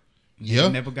important. Yeah, he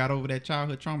never got over that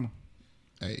childhood trauma.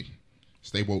 Hey,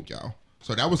 stay woke, y'all.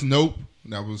 So that was Nope.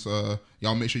 That was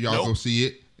y'all make sure y'all go see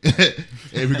it.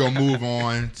 And we're gonna move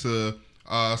on to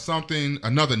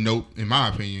another Nope, in my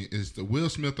opinion, is the Will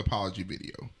Smith apology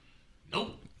video.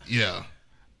 Nope. Yeah.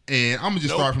 And I'm gonna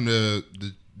just start from the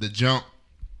jump.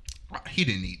 He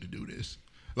didn't need to do this.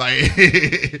 Like,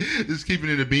 just keeping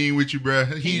it a bean with you, bro.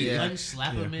 He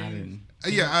unslap him, man.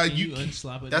 You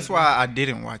unslap. That's why I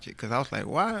didn't watch it, because I was like,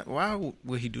 why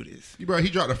would he do this? Bro, he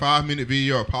dropped a 5-minute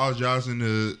video apologizing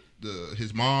to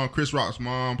his mom, Chris Rock's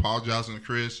mom, apologizing to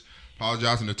Chris,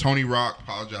 apologizing to Tony Rock,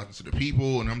 apologizing to the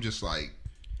people, and I'm just like,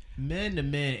 man to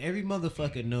man, every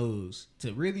motherfucker knows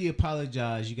to really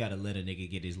apologize, you gotta let a nigga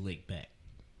get his lick back.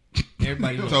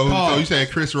 Everybody knows. So you saying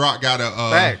Chris Rock got a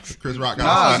facts? Chris Rock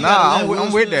got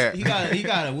I'm with that. He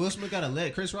got Will Smith got to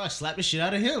let Chris Rock slap the shit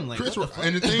out of him. Like, Chris Rock,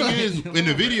 and the thing is, in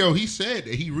the video, he said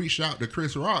that he reached out to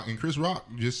Chris Rock, and Chris Rock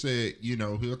just said, you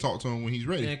know, he'll talk to him when he's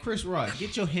ready. Man, Chris Rock,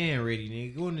 get your hand ready,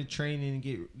 nigga. Go into training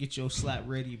and get your slap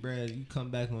ready, bro. You come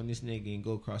back on this nigga and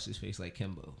go across his face like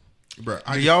Kembo. Bro,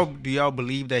 do y'all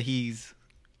believe that he's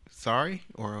sorry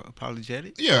or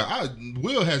apologetic? Yeah,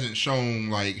 Will hasn't shown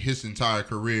like his entire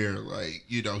career, like,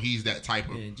 you know, he's that type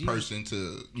of person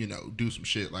to, you know, do some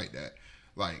shit like that.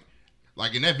 Like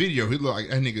in that video, he looked like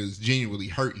that nigga is genuinely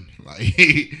hurting. Like,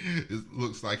 it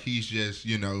looks like he's just,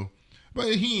 you know, but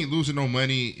he ain't losing no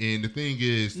money. And the thing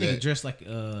is nigga that dressed like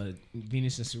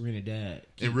Venus and Serena dad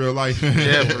in real life.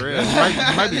 Yeah, for real.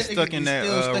 Might be stuck in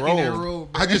that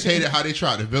role. I just hated how they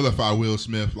tried to vilify Will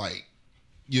Smith, like,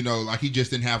 you know, like he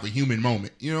just didn't have a human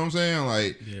moment. You know what I'm saying?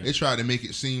 Like, they tried to make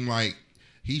it seem like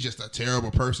he's just a terrible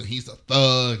person. He's a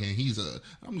thug, and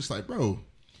I'm just like, bro.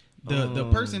 The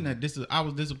person that I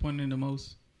was disappointed in the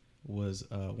most was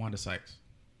Wanda Sykes.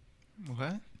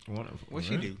 What? What'd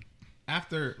she do?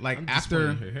 After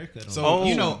her haircut. So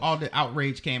you know, all the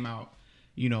outrage came out.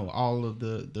 You know, all of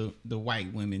the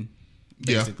white women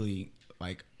basically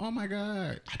like, oh my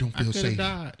god, I don't feel safe.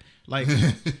 Died. Like,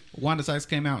 Wanda Sykes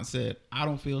came out and said, I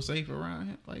don't feel safe around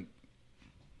him. Like,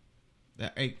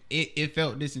 that it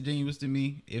felt disingenuous to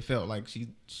me. It felt like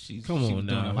she's come on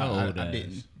now. I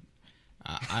didn't.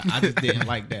 I just didn't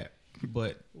like that.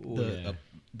 But the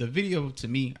video, to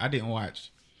me, I didn't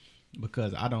watch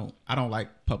because I don't like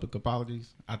public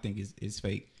apologies. I think it's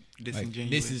fake.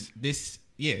 Disingenuous.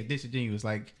 Like, disingenuous.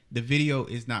 Like, the video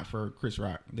is not for Chris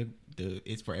Rock.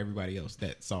 It's for everybody else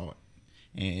that saw it.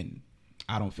 And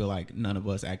I don't feel like none of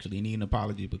us actually need an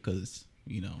apology because,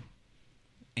 you know,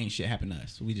 ain't shit happened to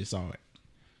us. We just saw it.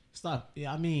 Stop.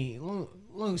 Yeah, I mean,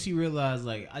 long as he realized,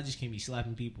 like, I just can't be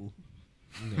slapping people.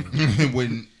 You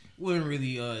know. wouldn't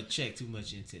really check too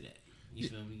much into that. You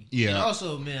feel me? Yeah. And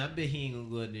also, man, I bet he ain't gonna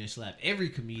go out there and slap every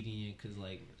comedian because,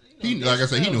 like, He, like I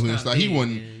said, he knew he was slap. He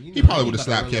wouldn't. You He know, probably would have about to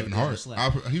slapped roll Kevin up there and Hart.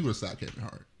 slap. He would have slapped Kevin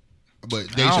Hart. But I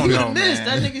Dave don't Chappelle. know, Missed.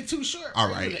 man. That nigga too short. All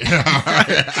right.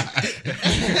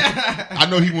 I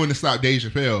know he wouldn't have slapped Dave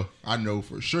Chappelle. I know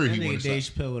for sure That he nigga wouldn't Dave have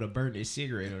slapped. Chappelle would have burned his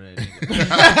cigarette on that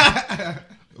nigga.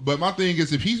 But my thing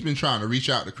is, if he's been trying to reach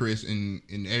out to Chris and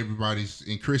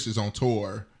Chris is on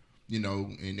tour, you know,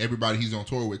 and everybody he's on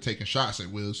tour with taking shots at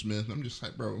Will Smith, I'm just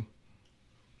like, bro,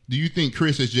 do you think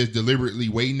Chris is just deliberately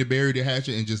waiting to bury the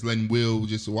hatchet and just letting Will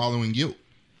just wallow in guilt?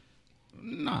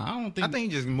 Nah, I don't think. I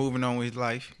think he's just moving on with his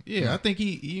life. Yeah, I think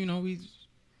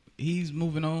he's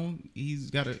moving on. He's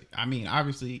got to. I mean,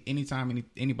 obviously, anytime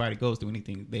anybody goes through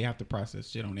anything, they have to process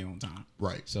shit on their own time.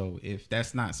 Right. So if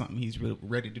that's not something he's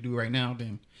ready to do right now,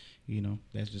 then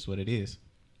that's just what it is.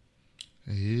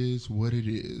 It is what it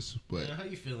is. But Man, how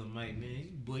you feeling, Mike? Man,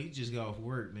 boy, you just got off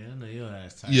work, man. I know your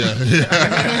ass tired. yeah,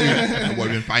 that boy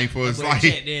been fighting for his Boy life.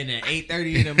 checked in at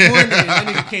 8:30 in the morning. That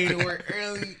nigga came to work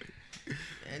early.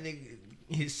 That nigga,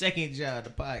 his second job, the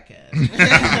podcast.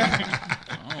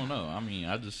 I don't know. I mean,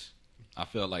 I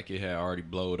felt like it had already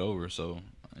blowed over, so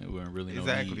it wasn't really no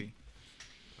Exactly. need.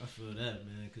 I feel that,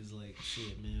 man, because, like,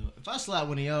 shit, man. If I slap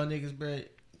one of y'all niggas, bro,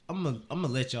 I'm gonna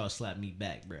let y'all slap me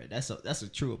back, bro. That's a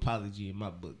true apology in my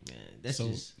book, man. That's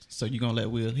So you gonna let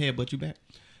Will headbutt you back?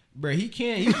 bro. He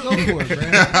can go for it, bro.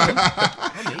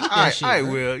 I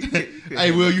will.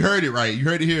 Hey, Will, you heard it right. You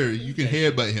heard it here. You can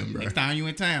headbutt him, bro. Next time you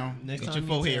in town, Next get time your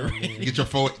you in forehead town, ready. man. Get your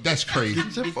forehead. That's crazy. Get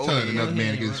your Telling forehead. another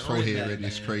man to get his Run forehead back, ready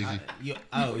is man. crazy.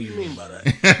 I owe you mean by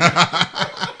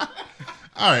that.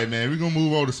 All right, man. We're gonna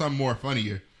move on to something more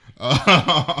funnier.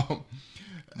 funny.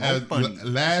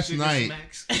 Last Sugar night,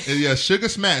 smacks. yeah, Sugar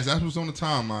Smacks. That's what's on the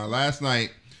timeline. Last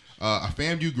night, a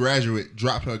FAMU graduate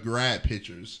dropped her grad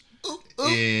pictures,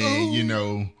 and you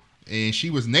know, and she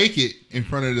was naked in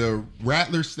front of the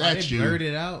Rattler statue. They blurred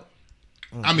it out.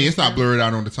 I mean, it's not blurred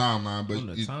out on the timeline, but On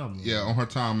the timeline. yeah, on her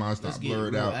timeline, it's Let's not get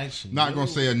blurred real out. action. Not gonna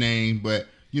say her name, but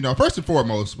you know, first and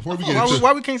foremost, before we get Why, into,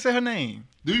 why we can't say her name?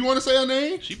 do you want to say her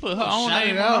name? She put her own Shout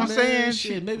name it out. out, I'm man. saying,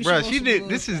 Shit, maybe bro, wants she some did. little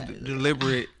This is fat.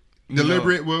 deliberate.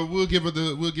 Deliberate. Well, we'll give her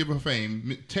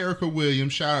fame. Terica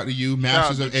Williams, shout out to you,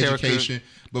 Masters out of to Terica. Education.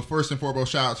 But first and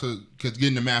foremost, shout out to because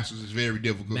getting the masters is very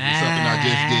difficult. It's something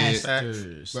I just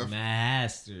did.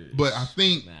 Masters. But I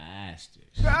think, Masters.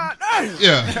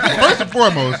 yeah, first and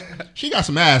foremost, she got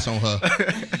some ass on her.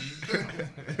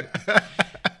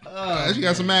 She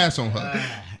got some ass on her.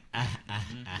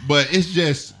 But it's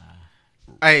just,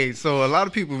 Hey, so a lot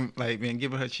of people like been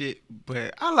giving her shit,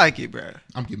 but I like it, bro.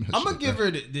 I'm giving her. I'm gonna shit, give bro.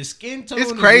 her the skin tone.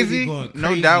 It's is crazy. Really going No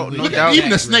crazy doubt, with no Look that at doubt. even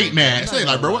the back, snake bro. man. I'm Say not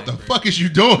like, bro, gonna what the lie, bro. fuck is you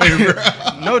doing, bro?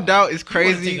 No doubt, it's take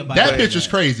crazy. a bite That of picture's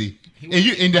crazy.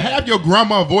 And to have your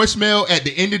grandma voicemail at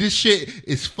the end of this shit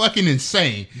is fucking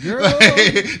insane. Girl. Like,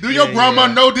 do your Yeah, grandma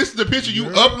yeah. know this is the picture you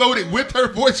Girl. uploaded with her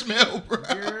voicemail, bro?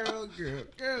 Girl.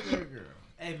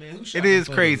 Hey man, who shot It the is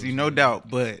photos, crazy, no man? doubt,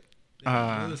 but It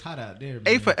was hot out there, man.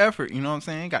 A for effort, you know what I'm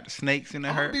saying? Got the snakes in the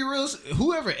I'm gonna hurt. be real.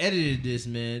 Whoever edited this,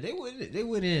 man, they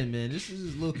went in, man. This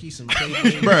is low key some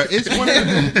cake. Bro, it's one of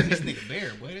the. This nigga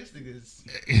bear, boy. This nigga's.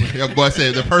 Your boy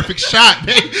said the perfect shot,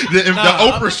 baby. The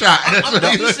Oprah shot. That's what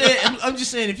he said. I'm just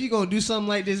saying, if you're gonna do something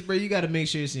like this, bro, you got to make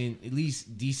sure it's in at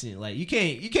least decent. Like you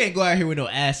can't go out here with no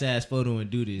ass photo and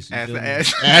do this. You Ass feel to me?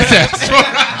 ass.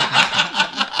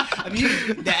 I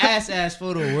mean, the ass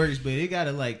photo works, but it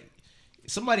gotta like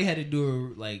somebody had to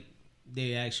do like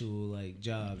their actual like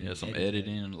job. Yeah, and some edit.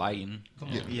 editing, lighting. Come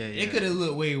on, Yeah, yeah. It could have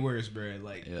looked way worse, bro.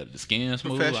 Like Yeah, the skin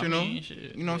smooth. Professional. I mean,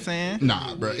 shit. You know what I'm saying?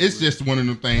 Nah, bro. It's just one of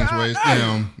them things where it's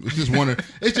just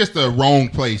it's just the wrong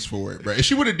place for it, bro. If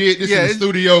she would have did this in the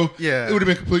studio, yeah. it would have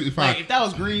been completely fine. if that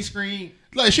was green screen,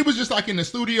 Like she was just like in the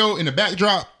studio in the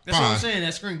backdrop. that's fine. what I'm saying.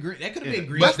 That screen green, that could have been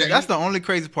green. But screen. That's the only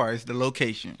crazy part is the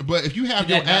location. But if you have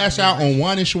Did your that not ass be out rich? on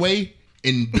one-ish way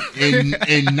in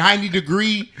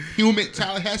 90-degree humid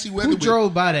Tallahassee weather, Who with-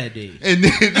 drove by that day? and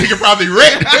then they could probably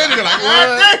wreck. They're like,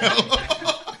 God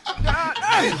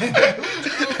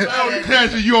damn.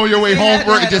 Imagine you on your way home,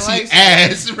 bro, and just see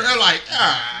ass. Bro, like,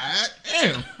 God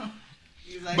damn.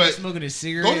 He's like But smoking a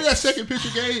cigarette. Go to that second picture,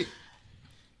 Gabe.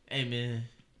 Hey man,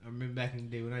 I remember back in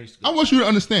the day when I used to. I want you to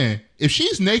understand. If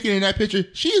she's naked in that picture,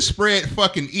 she is spread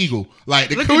fucking eagle. Like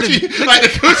the coochie, the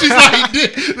coochie's like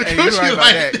this. The Hey, you coochie right about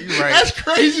like that. You right. That's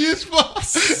crazy as fuck.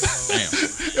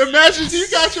 Damn. Imagine you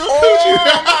got your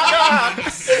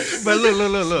coochie. But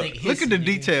look. Snake Look at the hissing,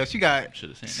 details. She got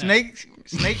Should've seen that.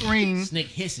 snake rings, Snake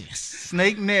hissing.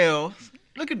 snake nails.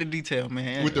 Look at the detail,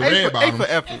 man. With the A red for, bottoms. A for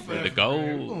effort, With bro. the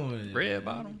gold red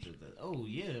bottom. Oh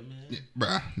yeah, man.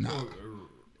 Bruh, nah.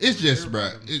 It's just,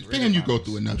 bro. FAMU go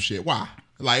through enough shit. Why?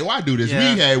 Like, why do this?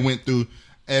 We had went through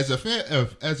as a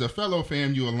fellow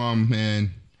FAMU alum,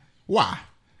 man. Why?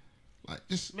 Like,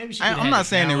 just Maybe I'm not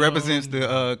saying it represents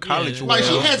the college. Like,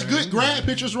 she has good grad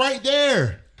pictures right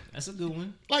there. That's a good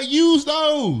one. Like, use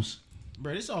those.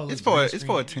 Bro, it's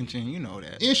for attention. You know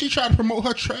that. And she tried to promote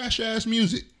her trash ass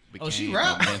music. She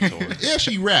rap? Yeah,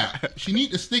 she rap. She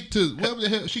need to stick to whatever the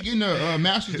hell. She getting a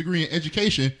master's degree in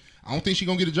education. I don't think she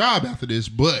gonna get a job after this,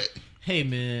 but. Hey,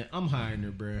 man, I'm hiring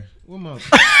her, bro. What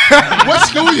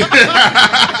school you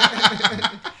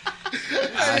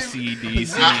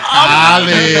ICDC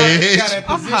college.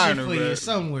 I'm hiring her, for bro. you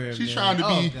somewhere. She's man. trying to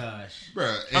be, gosh,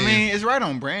 bro. I mean, it's right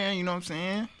on brand. You know what I'm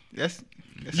saying? That's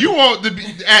you want to be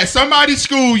at somebody's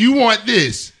school. You want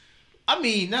this. I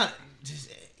mean, not.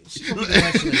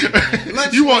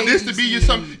 You want this to be your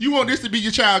You want this to be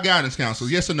your child guidance counselor?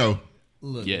 Yes or no?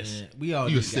 Look, yes. Man, we all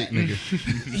you a sick nigga.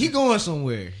 He going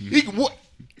somewhere. He what?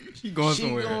 She going she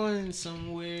somewhere. Going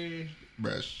somewhere.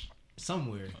 Bruh.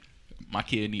 Somewhere. My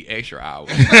kid need extra hours.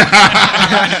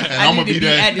 I'm gonna be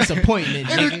there at this appointment.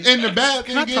 And the bad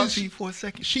Can I thing talk is, to you for a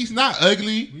second? she's not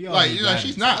ugly. Like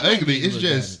she's not ugly. It's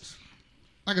just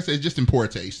like I said, it's just in poor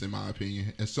taste, in my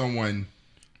opinion. And someone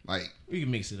like we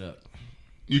can mix it up.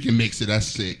 You can mix it. That's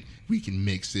sick. We can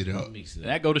mix it up.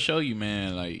 That go to show you,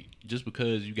 man. Like just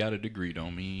because you got a degree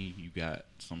don't mean you got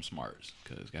some smarts.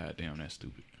 Cause goddamn, that's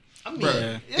stupid. I mean,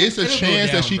 bro, it's a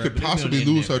chance that she could possibly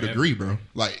lose her degree, bro.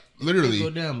 Like literally, it'll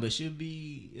go down, but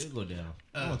it'll go down.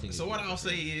 So what I'll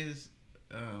say is,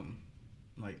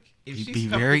 like if she's be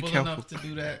comfortable very careful enough to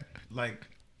do that,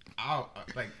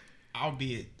 I'll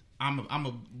be it. I'm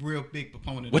a real big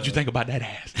proponent. What you think about that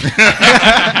ass?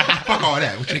 Fuck all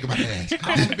that. What you think about that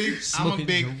ass?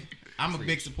 I'm a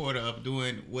big supporter of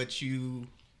doing what you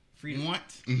want.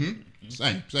 Mm-hmm.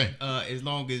 Same. As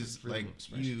long as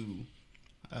you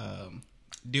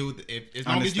deal with as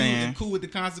long as you're cool with the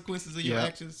consequences of your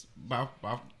actions, by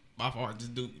far,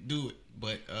 just do it.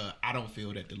 But I don't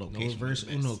feel that the location. No verse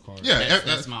Uno card. Yeah,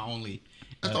 that's my only.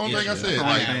 That's the only thing I said.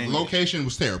 Like location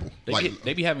was terrible.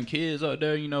 They be having kids out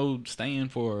there, staying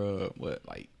for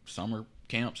summer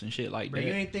camps and shit like Bro, that.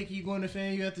 you ain't think you going to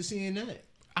FAMU after seeing that?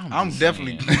 I'm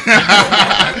definitely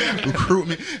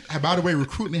recruitment. By the way,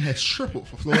 recruitment has tripled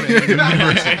for Florida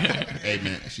University. Hey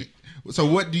man, so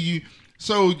what do you?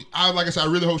 So like I said, I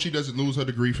really hope she doesn't lose her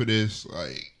degree for this.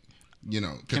 Like,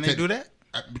 can they do that?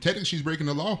 Technically, she's breaking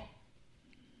the law.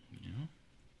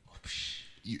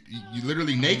 You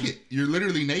literally naked. You're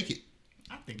literally naked.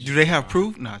 Do they have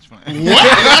proof? No, it's fine. What?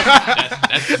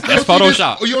 That's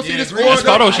Photoshop. You don't see this That's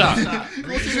Photoshop. You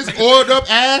don't see this oiled up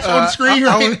ass on the screen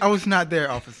right? I was not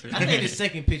there, officer. I think the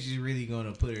second picture is really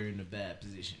going to put her in a bad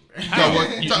position.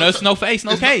 There's no face,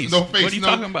 no case. No face. What are you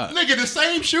talking about? Nigga, the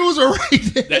same shoes are right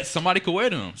there. That somebody could wear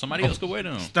them. Somebody else could wear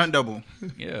them. Stunt double.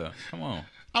 Yeah, come on.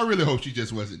 I really hope she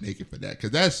just wasn't naked for that,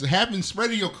 because that's having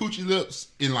spreading your coochie lips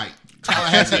in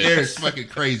Tallahassee air is fucking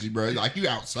crazy, bro. Like you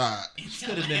outside. She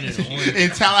could have been in an orange. In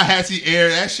Tallahassee air,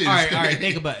 that shit. All right.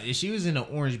 Think about it. If she was in an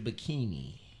orange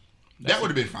bikini, that would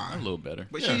have been fine. A little better.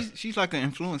 But she's like an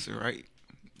influencer, right?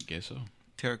 Guess so.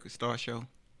 Terica Star Show.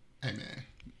 Hey man,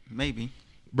 maybe.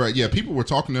 Bro, yeah, people were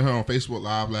talking to her on Facebook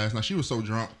Live last night. She was so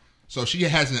drunk. So she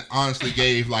hasn't honestly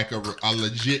gave a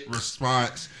legit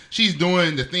response. She's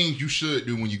doing the things you should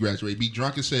do when you graduate. Be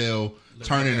drunk as hell,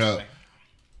 turn it up.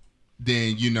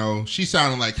 Then, she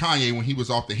sounded like Kanye when he was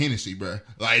off the Hennessy, bro.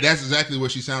 Like, that's exactly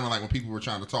what she sounded like when people were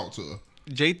trying to talk to her.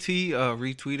 JT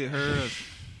retweeted her.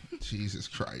 Jesus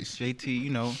Christ. JT,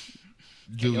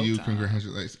 Do you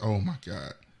congratulations. Oh, my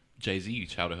God. Jay-Z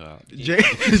shouted her out.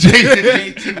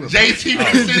 JT was sitting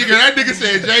here. That nigga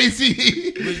said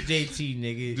JT. Which JT,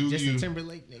 nigga? Justin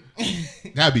Timberlake,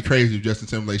 nigga. That'd be crazy if Justin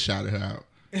Timberlake shouted her out.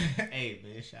 Hey,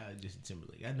 man, shout out Justin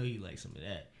Timberlake. I know you like some of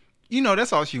that.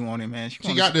 That's all she wanted, man.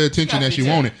 She got the attention that she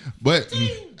wanted. But,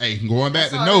 hey, going back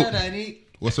to Nope.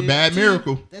 What's a bad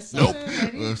miracle? Nope.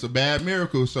 It's a bad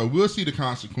miracle. So we'll see the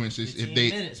consequences.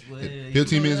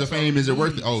 15 minutes of fame, is it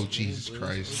worth it? Oh, Jesus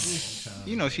Christ.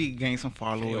 She gained some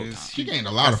followers. She gained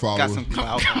a lot of followers. Got some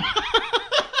clout.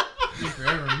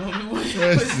 Forever moment.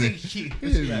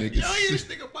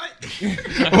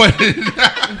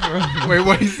 Wait,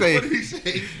 what did he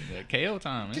say? KO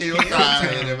time, man. KO time.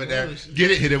 Hit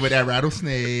it with that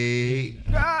rattlesnake.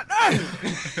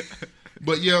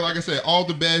 But yeah, like I said, all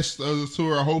the best to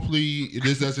her. Hopefully,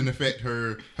 this doesn't affect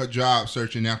her job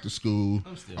searching after school.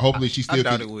 Hopefully, she still. I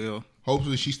doubt it will.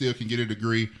 Hopefully, she still can get a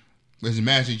degree. Let's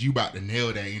imagine you about to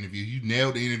nail that interview. You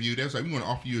nailed the interview. That's like, we want to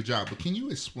offer you a job, but can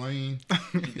you explain?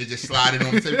 It just slided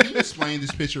on the table. Can you explain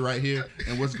this picture right here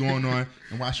and what's going on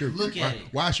and why's your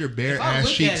bare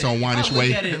ass cheeks on Wanish way?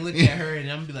 Look at it and look at her, and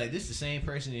I'm gonna be like, this is the same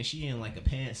person, and she in like a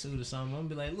pantsuit or something. I'm gonna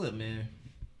be like, look, man.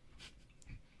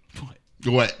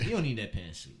 What? You don't need that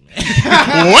pantsuit,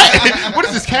 man. What? What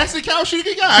is this, casting couch?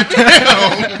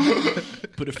 Goddamn.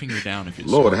 Put a finger down if it's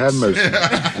Lord have mercy.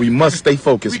 We must stay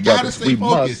focused, we gotta brothers. stay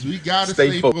focused. Must we gotta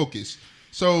stay focused.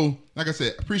 So, like I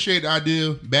said, appreciate the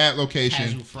idea. Bad location.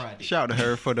 Casual Friday. Shout out to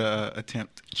her for the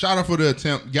attempt. Shout out for the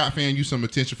attempt. Got fan you some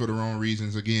attention for the wrong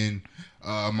reasons. Again,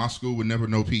 my school would never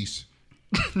know peace.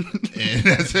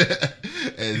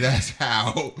 and that's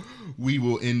how we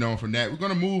will end on from that. We're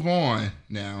gonna move on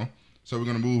now. So we're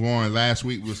gonna move on. Last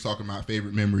week we was talking about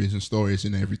favorite memories and stories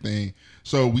and everything.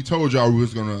 So we told y'all we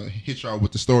was gonna hit y'all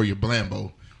with the story of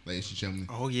Blambo, ladies and gentlemen.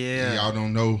 Oh yeah. And y'all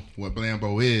don't know what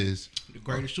Blambo is. The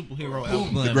greatest superhero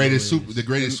ever. The greatest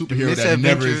superhero that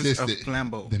never existed. Of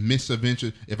Blambo. The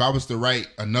Misadventures. If I was to write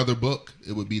another book,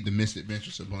 it would be The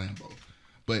Misadventures of Blambo.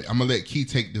 But I'm gonna let Key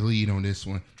take the lead on this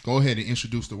one. Go ahead and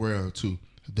introduce the world to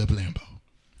the Blambo.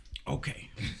 Okay.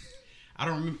 I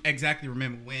don't exactly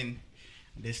remember when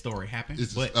this story happened.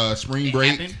 It's but spring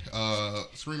break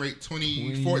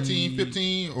 2014,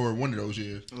 15, or one of those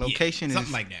years. Location is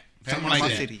something like that. Panama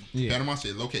City. Yeah. Panama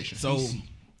City location. So,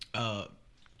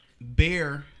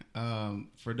 Bear,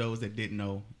 for those that didn't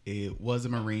know, it was a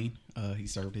Marine. He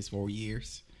served his 4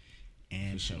 years,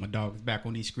 and my dog is back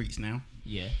on these streets now.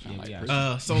 Yeah.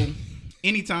 So,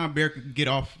 anytime Bear could get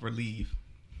off or leave,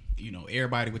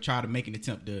 everybody would try to make an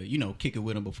attempt to, kick it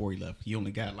with him before he left. He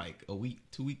only got like a week,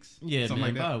 2 weeks. Yeah, something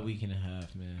man, like that. about a week and a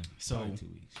half, man. So, probably 2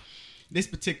 weeks. This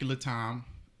particular time,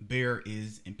 Bear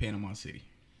is in Panama City.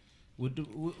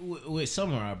 With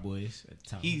some of our boys at the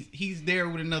time. He's there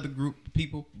with another group of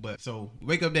people. But so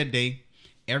wake up that day,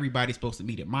 everybody's supposed to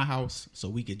meet at my house so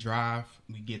we could drive.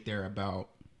 We get there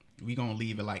we gonna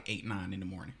leave at like 8, 9 in the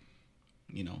morning.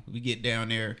 We get down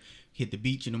there, hit the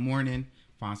beach in the morning,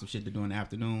 find some shit to do in the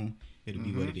afternoon. It'll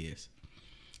be what it is.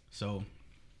 So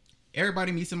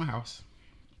everybody meets in my house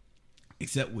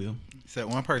except Will. Except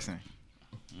one person.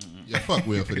 Yeah, fuck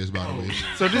Will for this, by the way.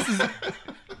 So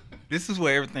this is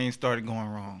where everything started going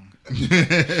wrong.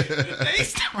 They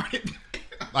started.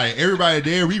 Like, everybody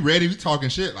there, we ready, we talking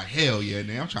shit. Like, hell yeah,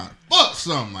 man, I'm trying to fuck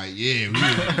something. Like, yeah,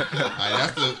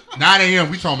 that's the 9 a.m.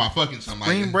 We talking about fucking something.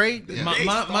 Spring like break.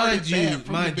 Yeah. Mind you,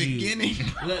 beginning.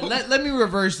 let me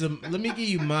reverse them. Let me give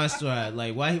you my side.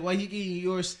 Like, why he give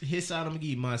you his side? I'm gonna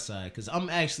give you my side because I'm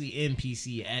actually in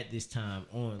PC at this time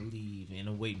on leave and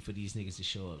I'm waiting for these niggas to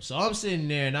show up. So I'm sitting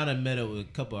there and I done met up with a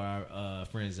couple of our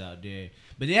friends out there,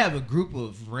 but they have a group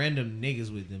of random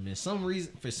niggas with them. And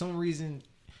for some reason.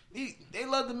 They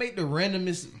love to make the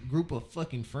randomest group of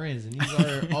fucking friends, and these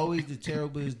are always the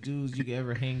terriblest dudes you could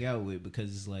ever hang out with because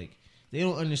it's like they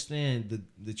don't understand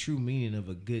the true meaning of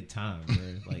a good time,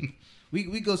 bro. Like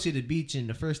we go to the beach and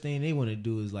the first thing they want to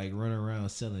do is like run around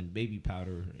selling baby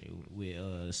powder with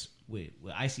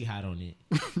icy hot on it.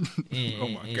 And, oh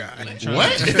my god!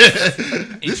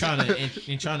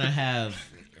 Trying to have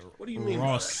What do you mean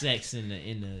raw sex on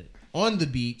the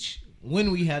beach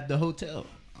when we had the hotel.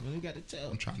 We got to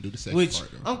tell. I'm trying to do the second part.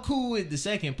 Though. I'm cool with the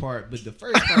second part, but the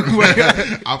first part,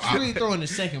 I'm really throwing the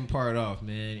second part off,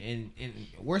 man. And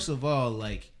worst of all,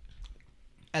 like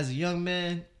as a young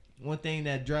man, one thing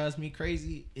that drives me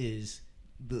crazy is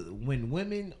when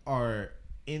women are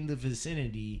in the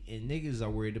vicinity and niggas are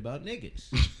worried about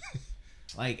niggas.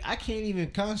 Like I can't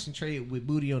even concentrate with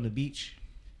booty on the beach,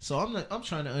 so I'm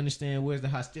trying to understand where's the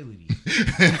hostility.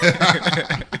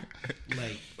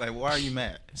 Like, why are you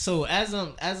mad? So as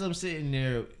I'm sitting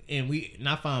there, and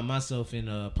I find myself in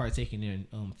partaking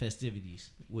in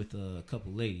festivities with a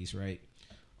couple ladies, right?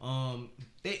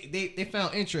 They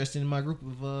found interest in my group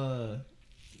of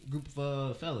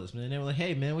fellas, man. They were like,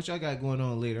 "Hey, man, what y'all got going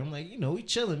on later?" I'm like, we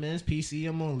chilling, man. It's PC.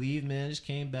 I'm on leave, man. Just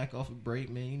came back off a break,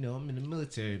 man. I'm in the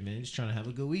military, man. Just trying to have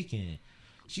a good weekend.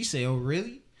 She say, "Oh,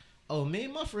 really? Oh, me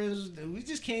and my friends, we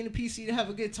just came to PC to have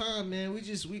a good time, man.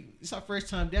 It's our first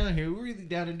time down here. We're really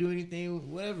down to do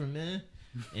anything, whatever, man."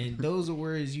 And those are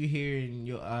words you hear and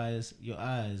your eyes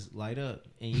light up.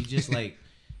 And you just like,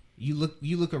 you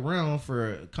look around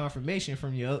for confirmation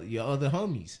from your other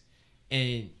homies.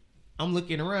 And I'm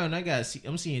looking around,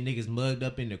 I'm seeing niggas mugged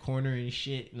up in the corner and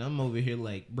shit. And I'm over here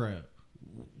like, bruh,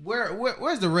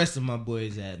 where's the rest of my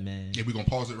boys at, man? Yeah, we're gonna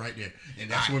pause it right there, and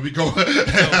that's when we go.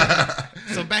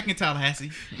 So back in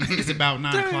Tallahassee, it's about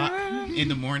 9 o'clock in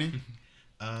the morning.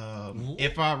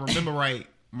 If I remember right,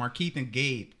 Markeith and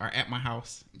Gabe are at my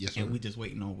house, yes, and sir. we just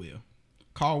waiting on Will.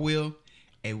 Call Will,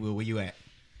 Hey, Will, where you at?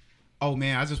 Oh,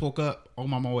 man, I just woke up.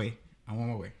 I'm on my way.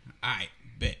 All right,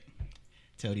 bet.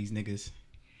 Tell these niggas,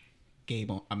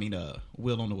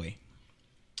 Will on the way.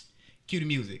 Cue the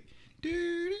music.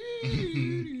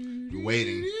 We're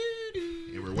waiting.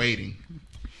 And we're waiting.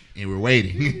 And we're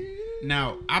waiting.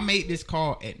 Now, I made this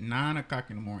call at 9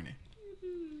 o'clock in the morning.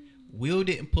 Will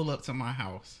didn't pull up to my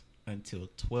house until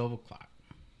 12 o'clock.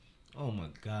 Oh my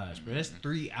gosh, bro. That's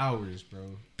 3 hours, bro.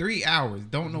 3 hours.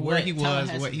 Don't know where he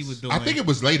was, what he was doing. I think it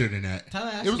was later than that.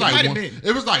 It was like one,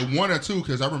 it was like 1 or 2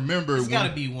 because I remember it's got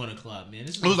to be 1 o'clock, man.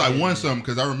 It was like 1 something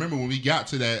because I remember when we got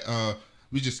to that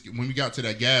when we got to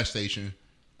that gas station,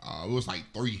 it was like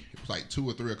 3. It was like 2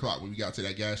 or 3 o'clock when we got to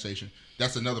that gas station.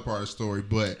 That's another part of the story.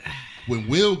 But when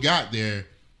Will got there,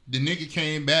 the nigga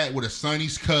came back with a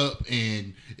Sonny's cup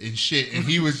and shit, and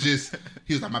he was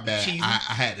like, my bad,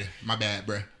 I had to, my bad,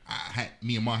 bro.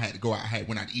 Me and Mom had to go out.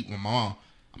 Went out to eat with my mom.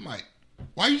 I'm like,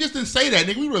 why you just didn't say that,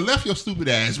 nigga? We would have left your stupid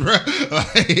ass, bro.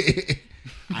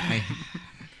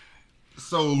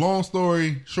 So long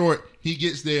story short, he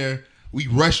gets there. We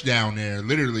rush down there,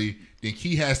 literally. Then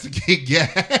Key has to get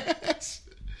gas.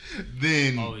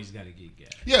 Then always got to get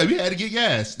gas. Yeah, we had to get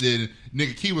gas. Then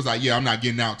nigga Key was like, yeah, I'm not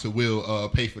getting out till Will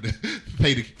pay to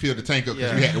fill the tank up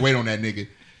because we had to wait on that nigga.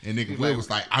 And nigga Will was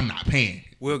like, I'm not paying.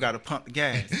 Will got to pump the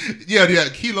gas. yeah,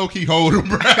 Key low-key hold him,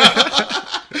 bro.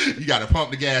 You got to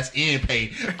pump the gas and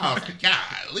pay. I was like,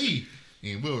 golly.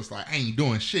 And Will was like, I ain't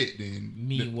doing shit. Then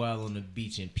meanwhile, on the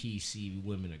beach in PC,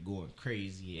 women are going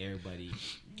crazy. Everybody,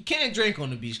 you can't drink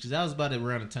on the beach because that was about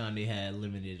around the time they had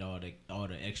limited all the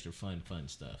extra fun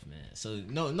stuff, man. So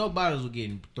no bottles were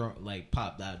getting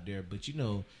popped out there, but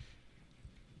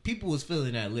people was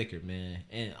feeling that liquor, man.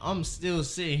 And I'm still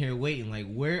sitting here waiting,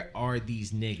 like, where are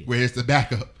these niggas? Where's the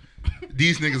backup?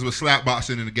 These niggas was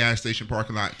slapboxing in the gas station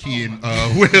parking lot. Key and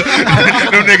Will.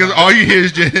 Them niggas, all you hear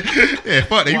is just,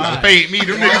 fuck that. You gotta pay me.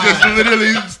 Them niggas just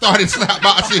literally started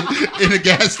slapboxing in the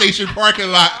gas station parking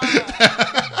lot.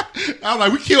 I was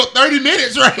like, we killed 30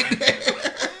 minutes right there.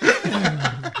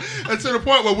 And to the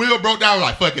point where Will broke down, I was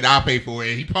like, fuck it, I'll pay for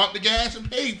it. He pumped the gas and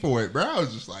paid for it, bro. I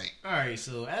was just like, all right.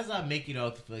 So as I make it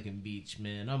off the fucking beach,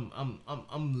 man, I'm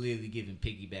literally giving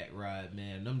piggyback ride,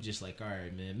 man. I'm just like, all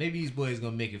right, man, maybe these boys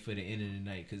gonna make it for the end of the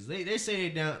night because they say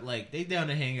they down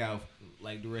to hang out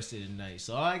like the rest of the night.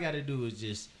 So all I gotta do is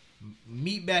just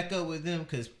meet back up with them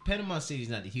because Panama City is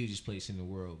not the hugest place in the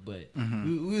world, but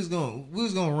we was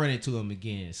gonna run into them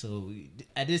again. So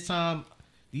at this time,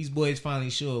 these boys finally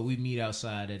show up. We meet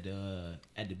outside at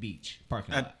the beach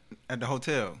parking lot. At the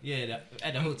hotel. Yeah,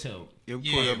 at the hotel. Yeah,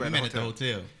 we met at the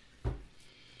hotel.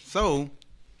 So,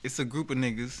 it's a group of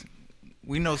niggas.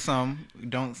 We know some. We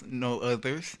don't know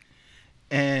others.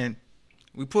 And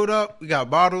we pulled up. We got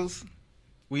bottles.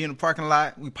 We in the parking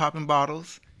lot. We popping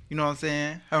bottles. You know what I'm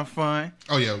saying? Having fun.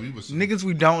 Oh, yeah. We was niggas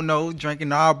we don't know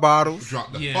drinking our bottles.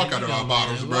 Dropped the fuck out of our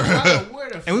bottles, bro.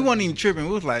 And we wasn't even tripping.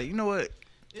 We was like, you know what?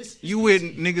 You with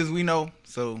niggas we know,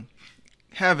 so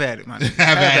have at it, man.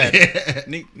 Have at it.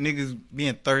 Niggas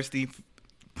being thirsty,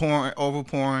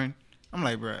 overpouring. I'm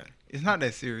like, bro, it's not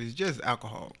that serious. It's just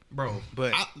alcohol, bro.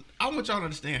 But I want y'all to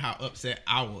understand how upset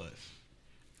I was.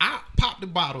 I popped the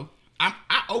bottle. I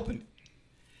opened it.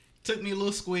 Took me a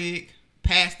little squig.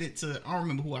 Passed it to, I don't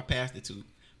remember who I passed it to,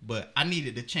 but I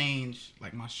needed to change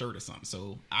like my shirt or something.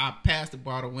 So I passed the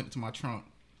bottle, went into my trunk,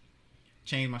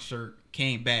 changed my shirt,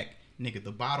 came back. Nigga,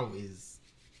 the bottle is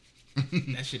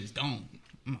that shit is gone.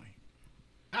 I'm like,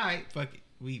 all right, fuck it.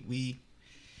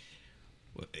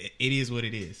 It is what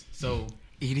it is. So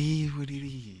it is what it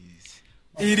is.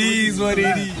 It is what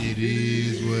it is. It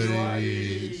is what it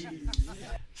is.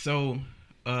 So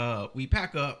we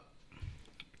pack up,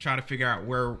 try to figure out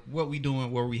what we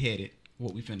doing, where we headed,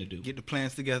 what we finna do. Get the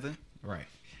plans together. Right.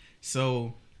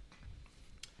 So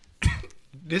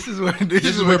This is where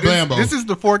Blambo. This is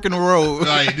the fork in the road.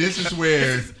 Like this is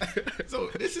where. So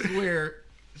this is where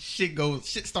shit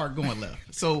start going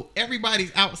left. So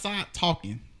everybody's outside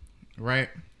talking, right?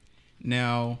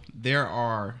 Now there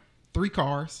are 3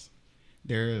 cars.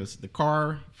 There's the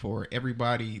car for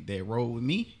everybody that rode with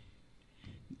me.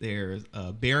 There's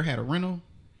Bear had a rental,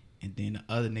 and then the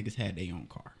other niggas had their own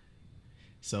car.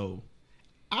 So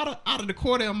out of the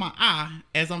corner of my eye,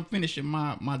 as I'm finishing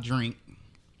my drink,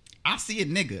 I see a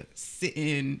nigga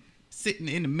sitting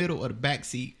in the middle of the back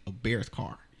seat of Bear's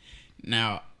car.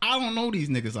 Now, I don't know these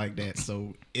niggas like that,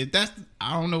 so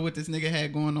I don't know what this nigga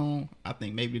had going on. I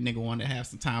think maybe the nigga wanted to have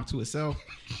some time to himself,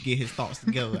 get his thoughts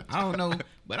together. I don't know,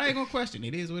 but I ain't gonna question.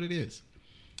 It is what it is.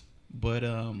 But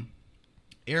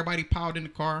everybody piled in the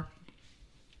car.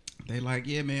 They like,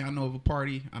 yeah, man, I know of a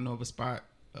party. I know of a spot.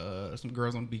 Some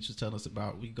girls on the beach was telling us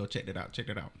about. We can go check that out.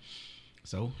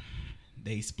 So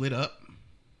they split up.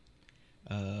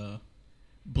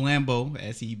 Blambo,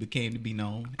 as he became to be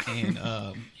known, and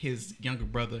his younger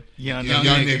brother, young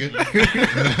nigga,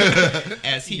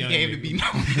 as he came to be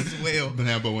known as well.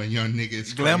 Blambo and young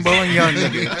niggas. Blambo and young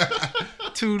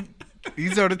nigga.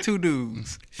 These are the two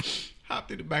dudes.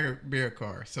 Hopped in the back of a bear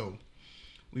car. So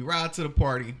we ride to the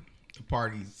party. The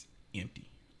party's empty.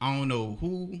 I don't know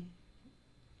who.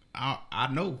 I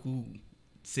know who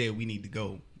said we need to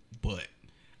go, but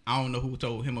I don't know who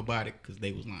told him about it because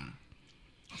they was lying.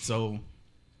 So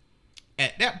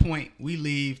at that point, we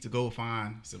leave to go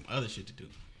find some other shit to do.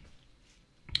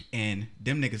 And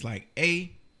them niggas like,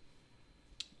 hey,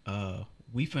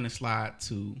 we finna slide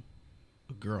to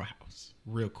a girl house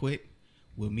real quick.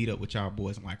 We'll meet up with y'all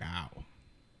boys in like an hour.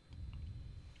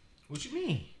 What you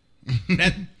mean?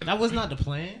 That was not the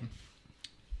plan.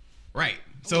 Right.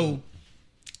 So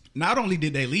not only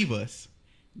did they leave us,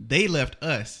 they left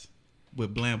us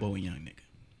with Blambo and young nigga.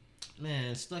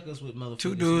 Man, stuck us with motherfuckers.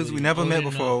 Two dudes we never met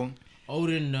before. Old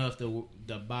enough to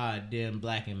buy a damn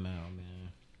Black and Mild, man.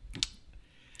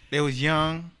 They was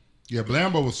young. Yeah,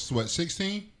 Blambo was what,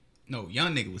 16? No,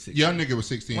 young nigga was 16. Young nigga was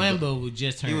 16. Blambo was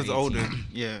just turned 18. He was older.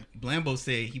 Yeah. Blambo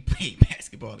said he played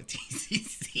basketball at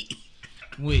TCC.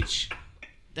 Which,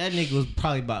 that nigga was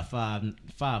probably about 5'4",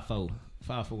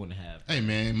 5'4.5". Hey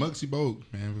man, Muggsy Bogues,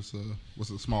 man, was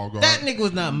a small guard. That nigga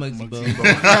was not Muggsy Bogues.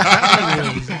 That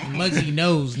nigga was Muggsy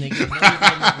Nose, nigga. That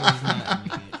nigga was not,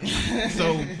 nigga.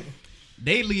 So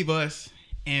they leave us,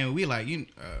 and we like,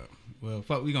 well,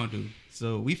 fuck, we gonna do.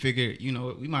 So we figured,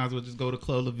 we might as well just go to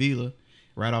Club La Vila,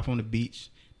 right off on the beach.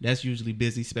 That's usually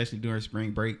busy, especially during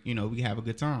spring break. We have a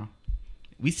good time.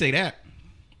 We say that.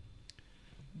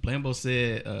 Blambo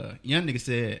said, young nigga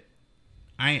said,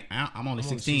 I'm only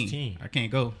 16. I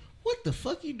can't go. What the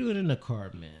fuck you doing in the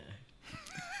car, man?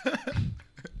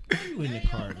 What you in the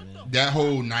car, man? That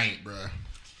whole night, bruh.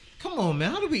 Come on,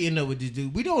 man. How did we end up with this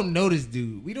dude? We don't know this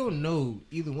dude. We don't know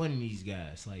either one of these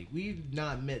guys. Like, we've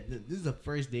not met. This is the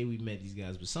first day we met these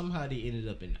guys, but somehow they ended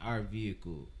up in our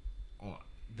vehicle on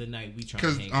the night we tried to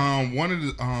hang out. Because one of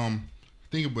the I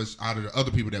think it was out of the other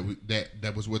people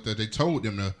that was with us. They told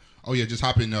them to, just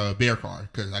hop in the bear car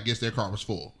because I guess their car was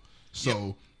full.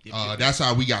 So that's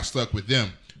how we got stuck with them.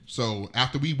 So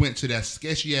after we went to that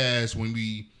sketchy ass, when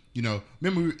we,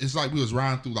 remember, it's like we was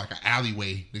riding through like an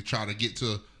alleyway to try to get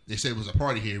to. They said it was a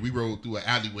party here. We rode through an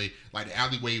alleyway. Like the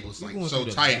alleyway was like so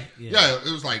tight. Yeah,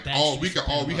 it was like we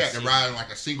had to ride in like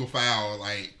a single file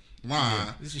like line.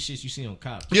 Yeah, this is shit you see on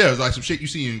Cops. Yeah, it was like some shit you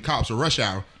see in Cops or Rush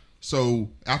Hour. So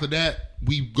after that,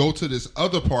 we go to this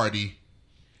other party.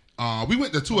 We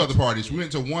went to two other parties. We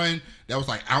went to one that was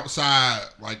like outside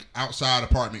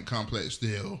apartment complex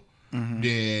still. Mm-hmm.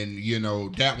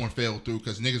 Then, that one fell through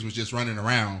because niggas was just running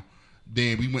around.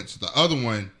 Then we went to the other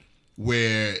one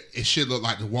where it should look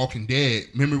like The Walking Dead.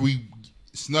 Remember, we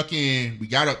snuck in, we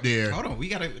got up there. Hold on,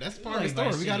 that's part of the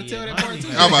story. We gotta tell that part too.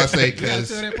 I'm about to say, because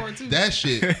that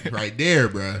shit right there,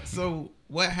 bro. So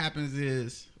what happens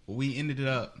is we ended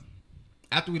up,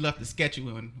 after we left the sketchy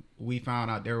one, we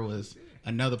found out there was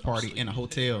another party in a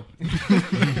hotel.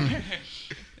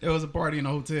 There was a party in a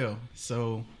hotel.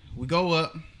 So we go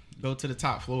to the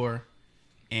top floor,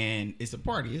 and it's a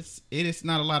party. It is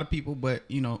not a lot of people, but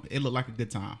it looked like a good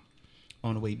time.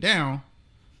 On the way down,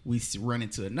 we run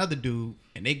into another dude,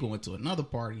 and they go into another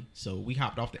party. So we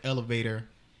hopped off the elevator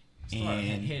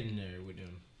and heading there with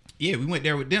them. Yeah, we went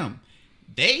there with them.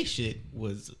 They shit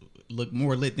looked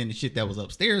more lit than the shit that was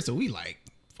upstairs. So we like,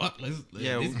 fuck, this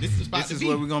is the spot to be. This is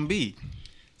where we're gonna be.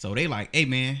 So they like, hey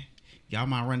man, y'all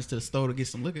mind running to the store to get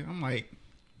some liquor? I'm like,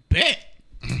 bet.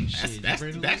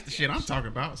 That's the shit I'm talking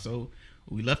about. So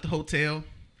we left the hotel,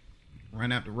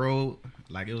 ran out the road,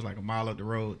 like it was like a mile up the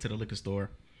road to the liquor store.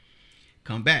 We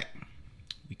come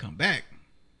back.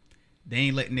 They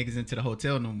ain't letting niggas into the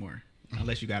hotel no more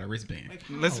unless you got a wristband.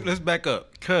 Let's back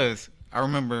up, cause I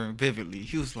remember vividly.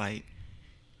 He was like,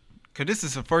 cause this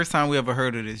is the first time we ever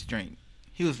heard of this drink.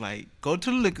 He was like, go to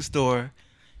the liquor store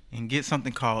and get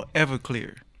something called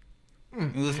Everclear.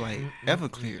 It was like,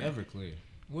 Everclear. Everclear.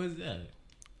 What is that?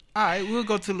 All right, we'll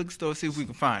go to the liquor store, see if we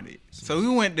can find it. So we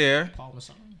went there.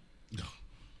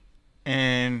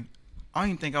 And I don't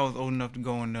even think I was old enough to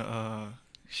go in the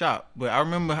shop. But I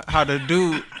remember how the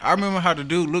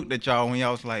dude looked at y'all when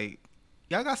y'all was like,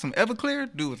 y'all got some Everclear?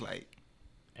 Dude was like,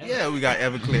 yeah, we got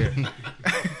Everclear.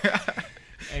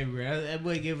 Hey, bro, that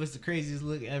boy gave us the craziest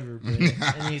look ever, bro.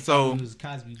 And so was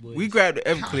Cosby Boys. We grabbed the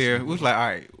Everclear. We was like, all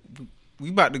right, we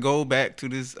about to go back to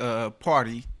this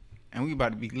party, and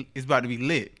it's about to be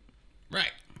lit.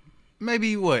 Right.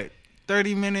 Maybe what,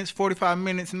 30 minutes, 45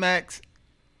 minutes max.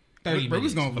 30 Bro, we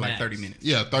was minutes going for like max. 30 minutes.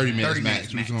 Yeah, 30 minutes 30 max.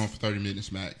 minutes We was max. going for 30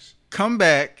 minutes max. Come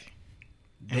back.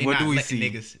 They And what not do we letting see?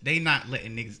 niggas. They not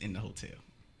letting niggas in the hotel.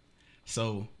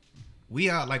 So we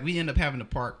end up having to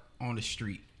park on the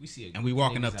street, We see a and we group of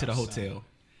walking niggas up to the outside. hotel,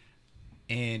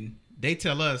 and they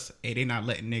tell us, "Hey, they not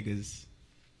letting niggas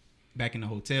back in the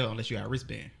hotel unless you got a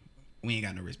wristband." We ain't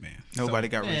got no wristband. Nobody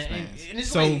got Man, wristbands. and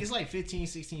it's So- it's like 15,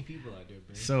 16 people out there,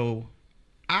 bro. So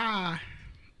I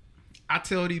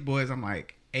tell these boys, I'm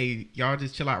like, "Hey, y'all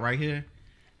just chill out right here.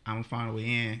 I'm gonna find a way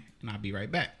in, and I'll be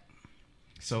right back."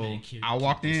 So Man, kid- I kid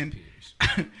walked in.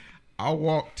 disappears.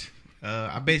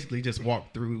 I basically just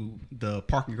walked through the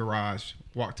parking garage,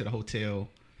 walked to the hotel,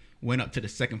 went up to the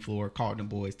second floor, called them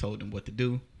boys, told them what to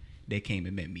do. They came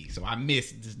and met me. So I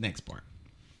missed this next part.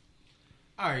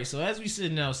 All right, so as we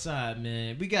sitting outside,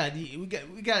 man, we got young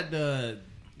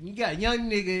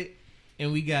nigga,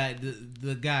 and we got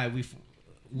the guy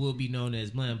will be known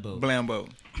as Blambo. Blambo.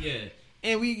 Yeah,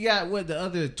 and we got the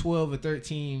other 12 or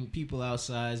 13 people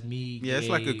outside. Me, Yeah, it's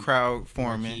like a Gabe, crowd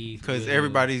forming Keith, because Will.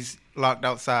 everybody's locked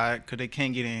outside because they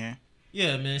can't get in.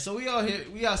 Yeah, man. So we out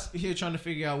here trying to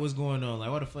figure out what's going on.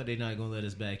 Like, why the fuck they not gonna let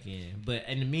us back in? But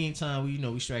in the meantime,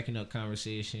 we striking up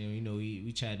conversation.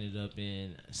 We chatting it up,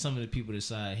 and some of the people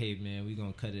decide, hey, man, we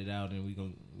gonna cut it out and we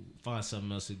gonna find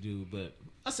something else to do. But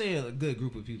I say a good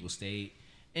group of people stayed,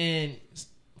 and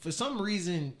for some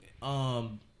reason,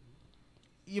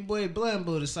 your boy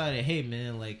Blambo decided, hey,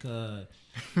 man, like,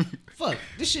 fuck,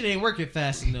 this shit ain't working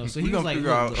fast enough. So he We was gonna like,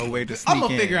 figure out a way to I'm sneak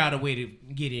gonna in. figure out a way to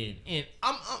get in, and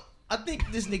I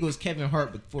think this nigga was Kevin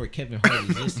Hart before Kevin Hart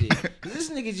existed. This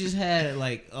nigga just had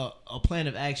like a plan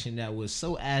of action that was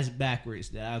so ass backwards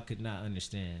that I could not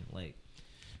understand. Like,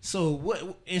 so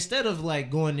what? Instead of like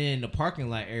going in the parking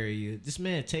lot area, this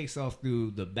man takes off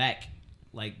through the back,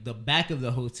 like the back of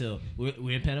the hotel. We're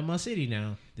in Panama City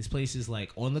now. This place is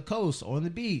like on the coast, on the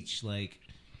beach, like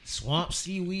swamp,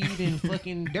 seaweed, and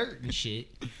fucking dirt and shit.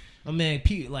 My man,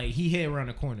 like he head around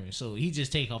the corner, so he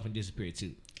just take off and disappear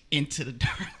too. Into the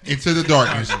dark. Into the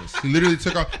darkness. He literally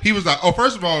took off. He was like, oh,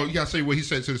 first of all, you got to say what he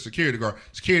said to the security guard.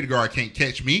 Security guard can't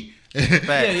catch me.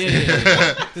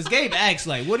 Yeah. Because Gabe asked,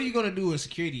 like, what are you gonna do when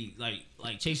security like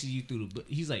chases you through the?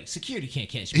 He's like, security can't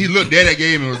catch me. He looked dead at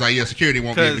Gabe and was like, yeah, security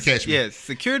won't be able to catch me. Yes,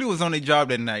 security was on their job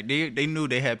that night. They knew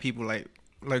they had people like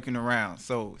lurking around.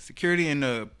 So security in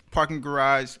the parking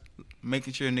garage,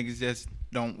 making sure niggas just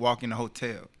don't walk in the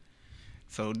hotel.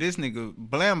 So this nigga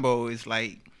Blambo is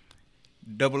like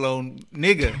 00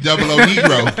 nigga. 00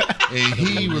 Negro. And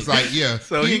he was like, yeah,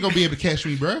 So he ain't going to be able to catch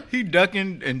me, bro. He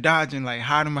ducking and dodging, like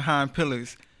hiding behind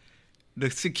pillars. The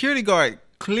security guard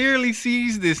clearly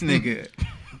sees this nigga.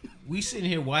 We sitting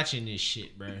here watching this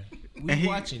shit, bro. We And he-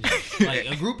 watching it. Like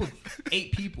a group of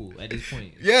 8 people at this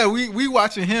point. Yeah, we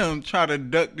watching him try to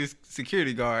duck this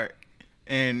security guard,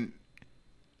 and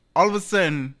all of a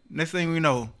sudden, next thing we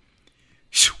know,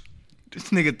 shoo, this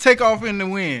nigga take off in the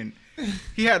wind.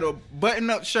 He had a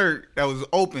button-up shirt that was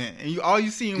open, and all you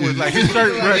seen was like his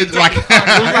shirt. Right, It's like, it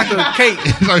was like a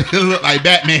cape. it looked like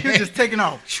Batman. He was just taking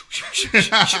off. Shoo, shoo, shoo,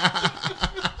 shoo.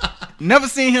 Never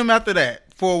seen him after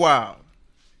that for a while.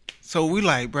 So we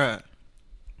like, bruh,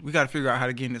 we got to figure out how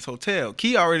to get in this hotel.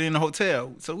 Key already in the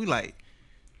hotel, so we like,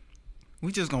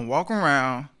 we just gonna walk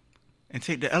around and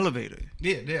take the elevator.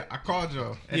 Yeah. I called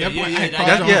y'all. At Yeah, that point, yeah, I had yeah, called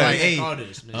that- y'all. yeah. Like, hey, called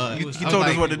us, man. he was he telling told us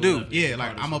people what to do. left. yeah, He like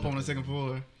called us I'm up what on the to second do. floor.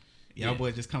 Y'all Yeah.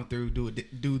 boys just come through,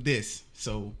 do this.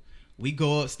 So we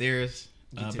go upstairs,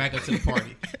 back up to the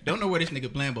party. Don't know where this nigga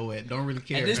Blambo at. Don't really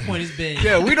care. At this point, it's been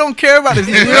Yeah, we don't care about this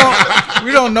nigga.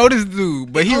 We don't know this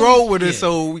dude, but he rolled with us, Yeah.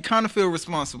 so we kind of feel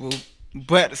responsible.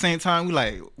 But at the same time,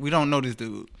 we don't know this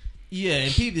dude. Yeah,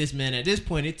 and peep this, man. At this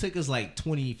point, it took us like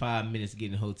 25 minutes to get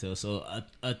in the hotel. So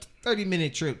a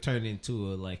 30-minute trip turned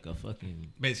into a fucking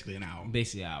basically an hour.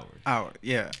 basically hour.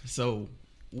 Yeah. So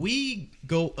we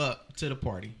go up to the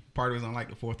party. Party was on like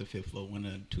the 4th or 5th floor, one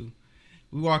of the two.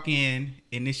 We walk in,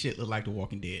 and this shit looked like The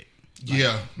Walking Dead.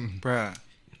 Yeah. Bruh.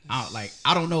 I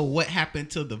don't know what happened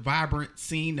to the vibrant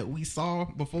scene that we saw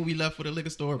before we left for the liquor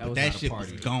store, but was that not a shit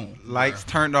party. was gone. Lights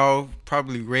turned off,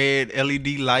 probably red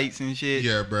LED lights and shit.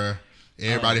 Yeah, bro.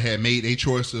 Everybody had made a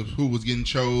choice of who was getting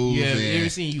chose. Yeah, you ever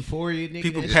and seen Euphoria, nigga?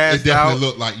 People That's- passed it definitely out.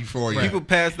 looked like Euphoria. People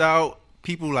passed out.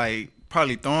 People like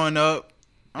probably throwing up.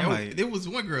 I'm like, There was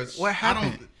one girl. What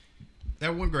happened?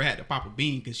 That one girl had to pop a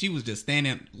bean because she was just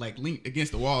standing like linked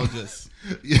against the wall, just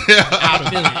Yeah. out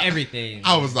feeling everything.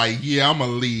 I was like, yeah, I'm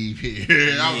going to leave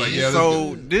here. I was like, yeah.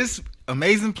 so this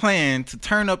amazing plan to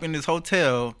turn up in this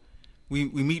hotel, we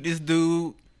meet this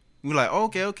dude. We like,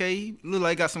 okay, he look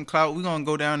like got some clout. We're gonna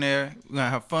go down there. We're gonna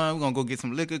have fun. We're gonna go get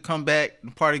some liquor. Come back. The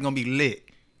party gonna be lit.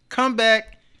 Come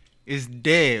back. is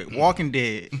dead, walking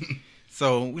dead.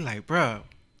 So we like, bro,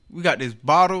 we got this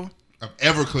bottle of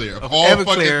Everclear, of all Everclear.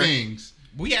 fucking things.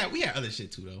 We had other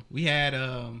shit too though. We had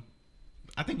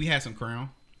I think we had some Crown.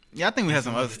 Yeah, I think we had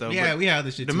some other stuff. Yeah, we had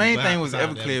other shit the too. main but thing was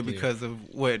besides Everclear because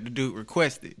of what the dude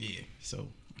requested. Yeah, so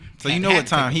you know what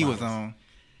time he was on.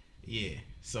 Yeah,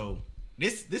 so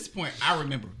this point I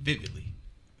remember vividly.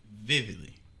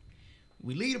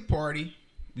 We leave the party.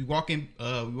 We walking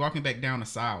back down the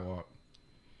sidewalk,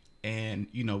 and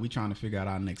we trying to figure out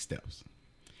our next steps.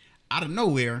 Out of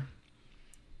nowhere,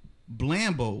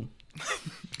 Blambo.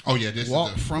 Oh yeah, this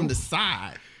walked from the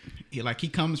side. Yeah, like he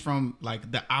comes from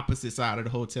like the opposite side of the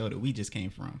hotel that we just came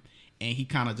from, and he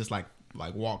kind of just like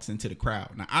walks into the crowd.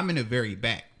 Now I'm in the very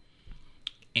back,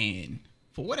 and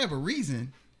for whatever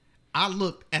reason, I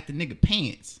looked at the nigga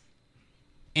pants,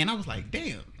 and I was like,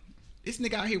 "Damn, this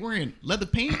nigga out here wearing leather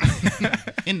pants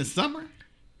in the summer."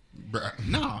 Bruh.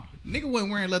 Nah, nigga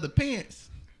wasn't wearing leather pants.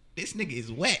 This nigga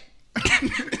is wet.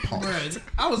 Bruh,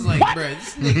 I was like, bruh,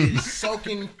 this nigga is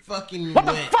soaking fucking wet.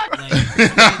 Like,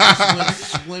 this nigga just went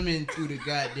swimming through the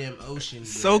goddamn ocean. Bruh.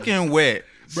 Soaking wet.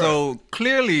 Bruh. So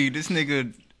clearly this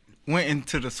nigga went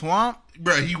into the swamp.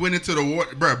 Bruh, he went into the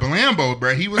water. Bruh, Blambo,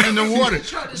 bruh, he was in the water.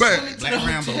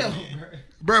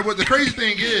 Bruh, what the crazy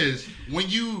thing is, when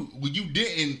you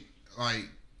didn't, like,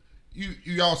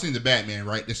 you all seen the Batman,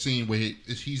 right? The scene where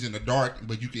he's in the dark,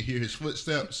 but you can hear his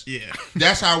footsteps. Yeah.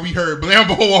 That's how we heard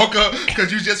Blambo walk up, because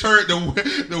you just heard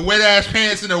the wet-ass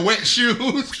pants and the wet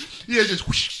shoes. Yeah, just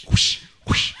whoosh, whoosh,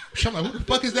 whoosh. I'm like, who the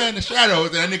fuck is that in the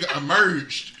shadows? And that nigga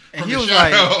emerged from the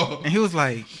shadow. And he was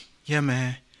like, yeah,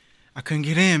 man, I couldn't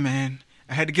get in, man.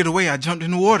 I had to get away. I jumped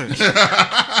in the water. He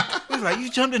was like, you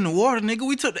jumped in the water, nigga.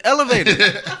 We took the elevator.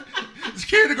 The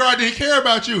security guard didn't care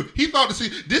about you.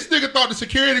 This nigga thought the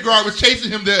security guard was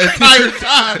chasing him the entire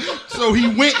time. So he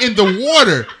went in the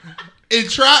water and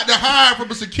tried to hide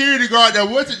from a security guard that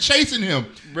wasn't chasing him.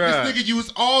 Bruh. This nigga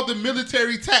used all the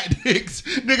military tactics.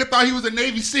 Nigga thought he was a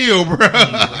Navy SEAL, bro.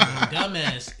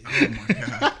 Dumbass. Oh my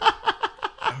god.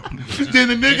 Then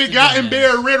the nigga got in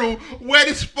Bear Riddle wet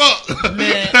as fuck.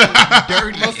 Man,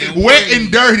 wet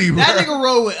and dirty, bro. That nigga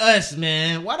rolled with us,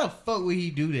 man. Why the fuck would he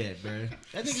do that, bro?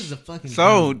 That nigga's a fucking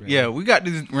dummy, bro. Yeah, we got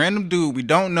this random dude we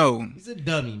don't know. He's a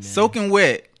dummy, man. Soaking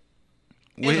wet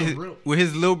with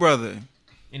his little brother.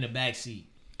 In the backseat.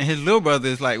 And his little brother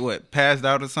is like, what, passed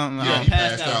out or something? Yeah, he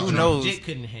passed out. Who knows? Jit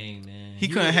couldn't hang, man. He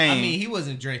couldn't hang. I mean, he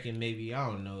wasn't drinking, maybe. I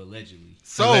don't know, allegedly.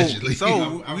 So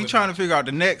we trying to figure out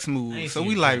the next move. So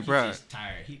we like, bro. He's just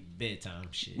tired. He bedtime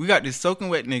shit. We got this soaking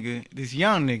wet nigga, this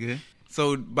young nigga.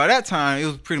 So by that time, it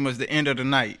was pretty much the end of the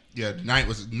night. Yeah,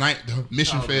 the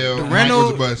mission failed. The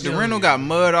rental rental got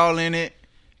mud all in it.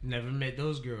 Never met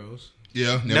those girls.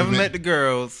 Yeah, never met the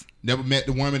girls. Never met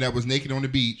the woman that was naked on the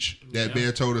beach that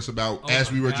Bear told us about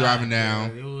as we were driving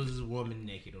down. Bro. It was a woman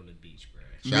naked on the beach, bro.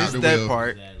 Missed that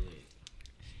part.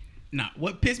 Nah,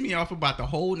 what pissed me off about the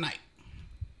whole night,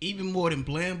 even more than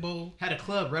Blambo, had a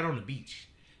club right on the beach.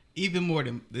 Even more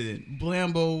than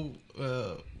Blambo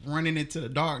running into the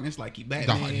darkness like he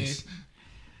Batman.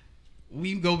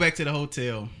 We go back to the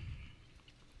hotel.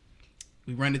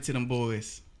 We run into them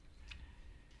boys.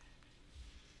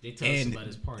 They tell us about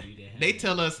this party they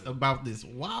tell us about this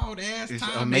wild ass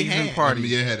time amazing they had. party.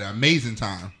 They had an amazing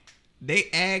time.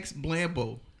 They asked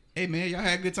Blambo, "Hey man, y'all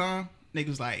had a good time?" Nigga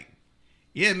was like,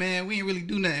 "Yeah man, we ain't really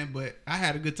do nothing, but I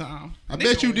had a good time." I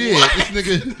bet you did. This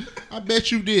nigga, I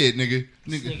bet you did, nigga.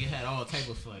 This nigga had all type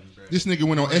of fun, bro. This nigga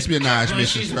went on espionage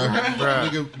missions, bro.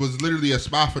 Nigga was literally a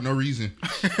spy for no reason.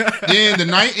 Then the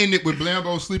night ended with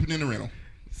Blambo sleeping in the rental.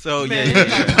 So man,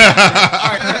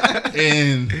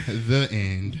 in the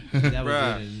end, that was the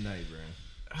end of the night, bro.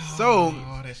 So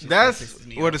that's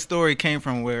where the story came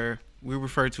from, where we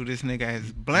refer to this nigga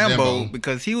as Blambo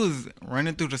because he was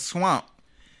running through the swamp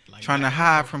trying to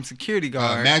hide from security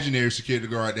guard, imaginary security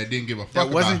guard that didn't give a fuck that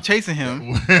wasn't chasing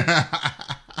him.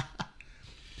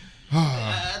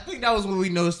 I think that was when we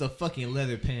noticed the fucking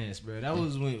leather pants, bro. That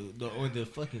was when the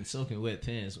fucking soaking wet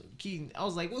pants. Keaton, I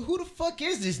was like, well, who the fuck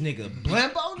is this nigga?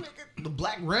 Blambo, nigga, the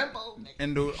Black Rambo, nigga.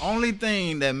 And the only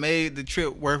thing that made the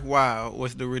trip worthwhile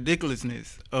was the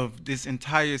ridiculousness of this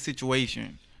entire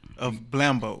situation of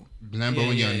Blambo. And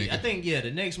young nigga. I think the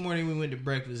next morning we went to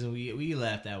breakfast and we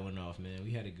laughed that one off, man.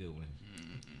 We had a good one.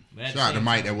 Shout out to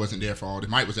Mike that wasn't there for all this.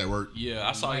 Mike was at work. Yeah,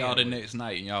 I saw y'all the next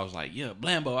night and y'all was like, yeah,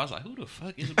 Blambo. I was like, who the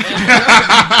fuck is Blambo?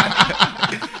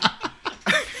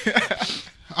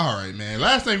 All right, man.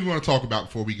 Last thing we want to talk about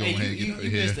before we go ahead and get out of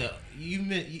here.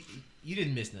 You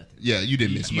didn't miss nothing. Yeah, you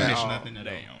didn't miss much. nothing at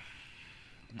all.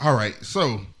 All right,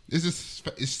 so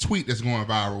it's tweet that's going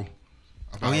viral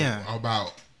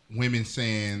about women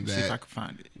saying See if I that can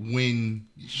find it. when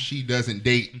she doesn't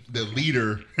date the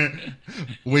leader,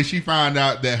 when she found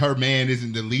out that her man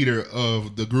isn't the leader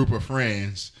of the group of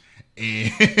friends,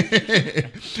 and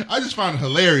I just found it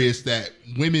hilarious that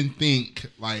women think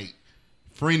like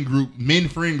men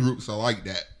friend groups are like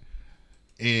that.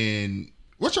 And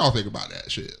what y'all think about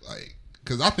that shit? Like,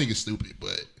 because I think it's stupid,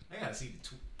 but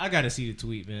I gotta see the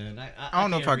tweet, man. I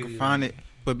don't know if I can find it,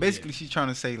 but basically she's trying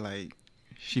to say like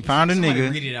she found a Somebody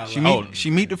read it nigga. out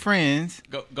She meet the friends.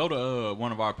 Go to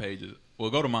one of our pages. Well,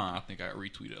 go to mine. I think I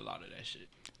retweeted a lot of that shit.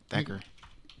 Thacker.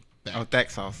 Oh, Thack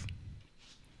Sauce.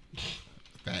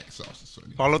 Thack Sauce is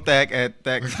funny. Follow Thack at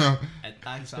Thack.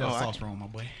 Sauce wrong, my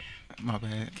boy. My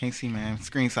bad. Can't see, man.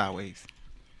 Screen sideways.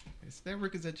 It's that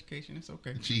Rick's education. It's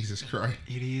okay. Jesus Christ.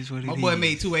 It is what it is. My boy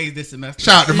made 2 A's this semester.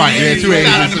 Shout out to Mike, man. 2 A's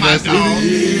Shout out this to my semester. dog. It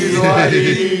is what it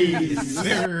is.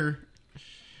 Sir.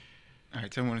 All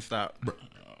right, tell me when to stop.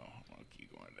 Keep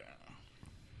going down.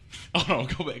 Oh no,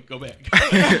 go back.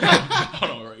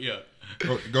 Hold on, right, yeah.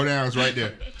 Go down, it's right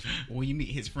there. When you meet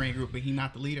his friend group and he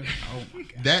not the leader. Oh my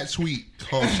god. That tweet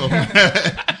called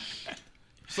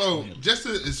so just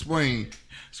to explain.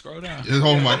 Scroll down.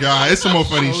 Oh my god, it's some more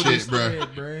funny shit, bro.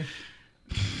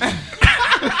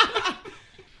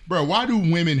 Bro, why do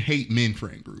women hate men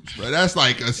friend groups, bro? That's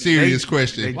like a serious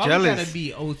question. Why Jealous. we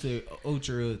gotta be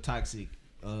ultra toxic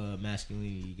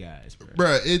masculinity guys, bro?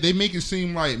 Bro, they make it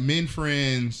seem like men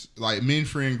friend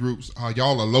groups are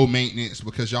y'all are low maintenance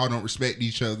because y'all don't respect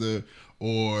each other,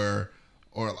 or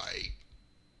like,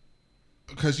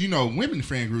 because women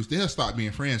friend groups, they'll stop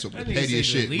being friends over the pettiest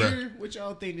shit, bro. What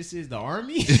y'all think this is, the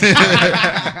army?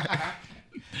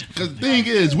 Because the thing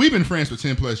is, we've been friends for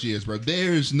 10 plus years, bro.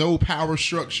 There's no power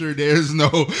structure. There's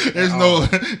no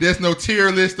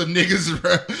tier list of niggas,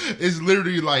 bro. It's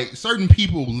literally like certain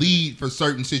people lead for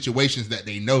certain situations that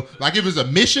they know. Like if it's a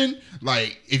mission,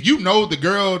 like if you know the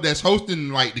girl that's hosting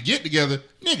like the get together,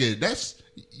 nigga, that's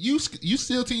you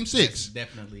still team 6.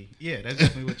 Definitely. Yeah, that's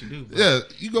definitely what you do. Bro. Yeah,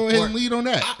 you go ahead and lead on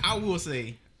that. I will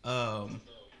say, Hey,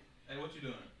 what you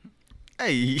doing?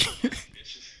 Hey.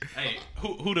 Hey,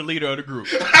 who the leader of the group?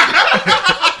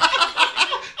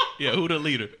 Yeah, who the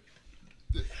leader?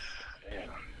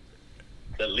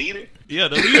 The leader? Yeah,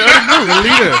 the leader of the group. The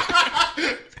leader.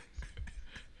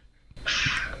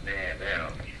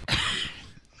 Damn.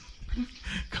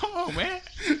 Come on, man.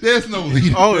 There's no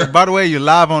leader. Oh, by the way, you're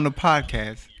live on the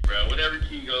podcast. Bro, whatever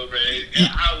Key go, bro. And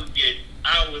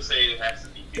I would say it has to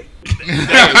be Key.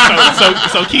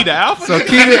 So Key the Alpha? So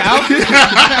keep it out.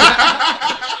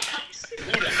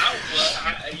 Who the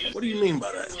alpha? What do you mean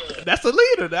by that? That's the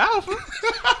leader, the Alpha.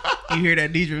 you hear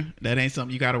that, Deidre? That ain't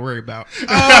something you got to worry about.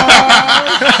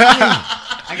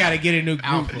 I gotta get a new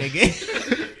group, nigga.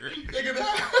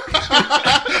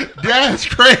 That's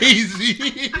crazy.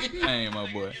 Hey,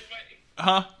 my boy.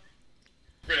 Huh?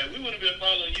 Bro, we would have been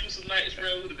following you some nights,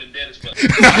 bro. We would have been dead as fuck.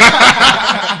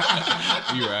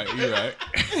 You right.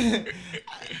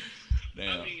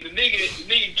 Damn. I mean, the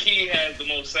nigga Key has the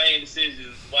most sane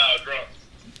decisions while drunk.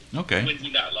 Okay. When he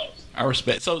not lost. I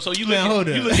respect. So you Man, hold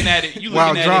looking, up. you looking at it. You While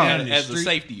looking drunk. at it as a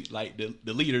safety, like the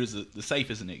leader is the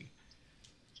safest nigga.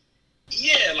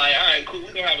 Yeah, like, all right, cool.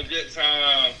 We're going to have a good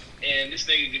time. And this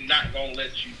nigga not going to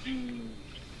let you do,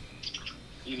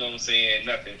 you know what I'm saying,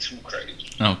 nothing too crazy.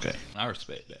 Okay. I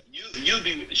respect that. You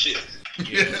be with the shit.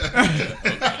 You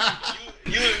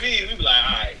and me, we be like,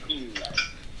 all right, cool.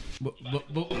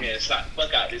 Like, man, stop,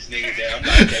 fuck out this nigga there. I'm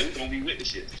like, okay, we going to be with the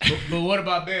shit. But what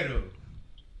about Bear though?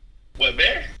 What,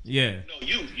 Bear? Yeah. No,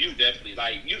 you definitely,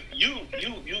 like, you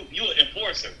an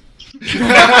enforcer.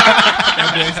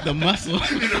 That's the muscle.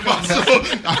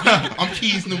 I'm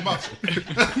Key's new muscle.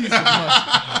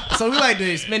 So we like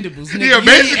the Expendables. Nigga. Yeah, You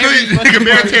basically, need every nigga fucking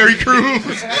Bear part. Terry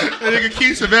Crews, that nigga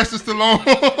Keith Sylvester Stallone.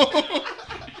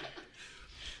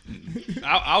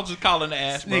 I'll just call in the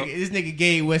ass, bro. This nigga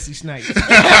Gabe Wesley Snipes.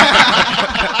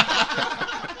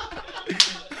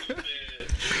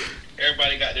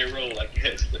 Everybody got their role, like you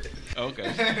had to. Okay.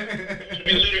 You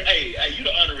be the leader. Hey, you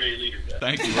the honorary leader, guy.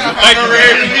 Thank you, bro.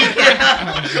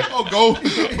 Oh, gold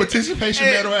participation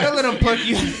Hey, medal. don't let him punk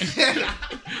you.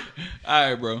 All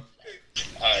right, bro. All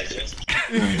right, Jess.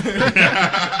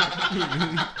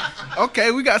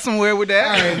 Okay, we got somewhere with that.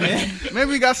 All right, man.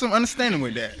 Maybe we got some understanding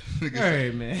with that. All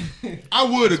right, man. I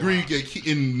would agree that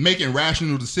in making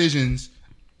rational decisions.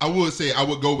 I would say I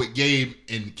would go with Gabe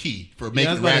and Key for I was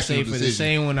making about to rational say for the decisions.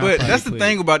 same one. But that's the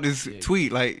thing about this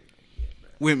tweet. Like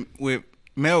with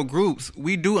male groups,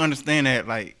 we do understand that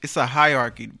like it's a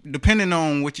hierarchy depending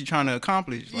on what you're trying to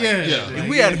accomplish. Like, Yeah. if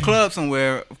we at a club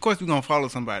somewhere, of course we're gonna follow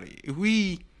somebody. If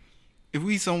we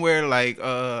somewhere like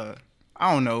I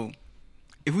don't know,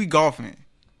 if we golfing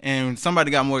and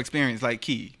somebody got more experience, like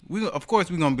Key, of course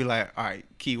we're gonna be like, all right,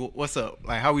 Key, what's up?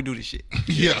 Like, how we do this shit?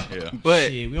 Yeah. But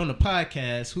shit, we on the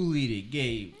podcast. Who lead it?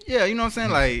 Gabe. yeah, you know what I'm saying?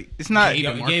 Like, it's not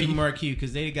Gabe and Marquis,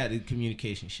 because they got the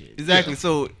communication shit. exactly. Yeah.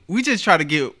 So we just try to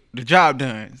get the job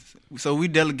done. So we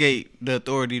delegate the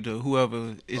authority to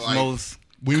whoever is Like, most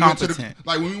when competent.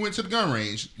 when we went to the gun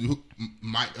range,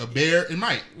 Bear and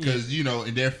Mike, because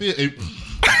in their field.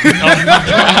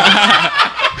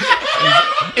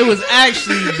 It was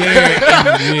actually Bear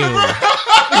and Will.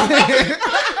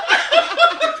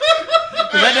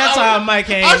 At that time, Mike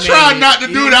came. I tried not to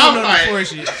do that. I'm like,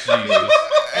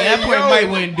 at that point, Mike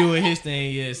wasn't doing his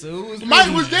thing yet, so it was.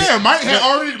 Mike was there. Mike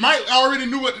already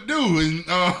knew what to do, and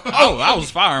I was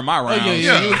firing my rounds.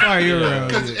 Yeah, you was firing your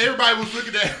rounds. because everybody was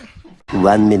looking at.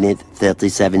 1 minute,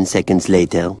 37 seconds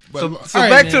later. So All right,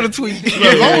 back man. to the tweet.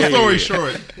 But long story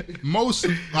short, most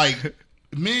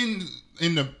men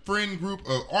in the friend group,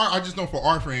 I just know for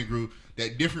our friend group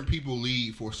that different people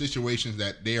lead for situations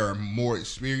that they are more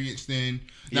experienced in.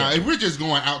 Now, if we're just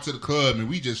going out to the club and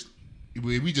we just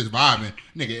vibing,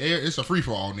 nigga, it's a free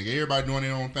for all, nigga. Everybody doing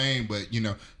their own thing, but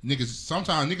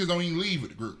sometimes niggas don't even leave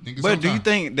with the group. But do you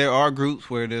think there are groups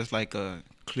where there's like a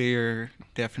clear,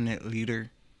 definite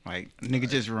leader? Like, nigga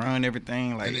just run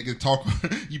everything. Like, niggas talk?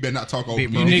 You better not talk over You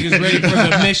me. niggas ready for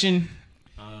the mission?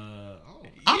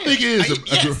 I think it is a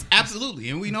yes, group. absolutely,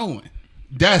 and we know one.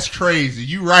 That's crazy.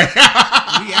 You right.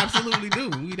 We absolutely do.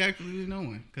 We absolutely know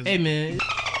one. Hey man,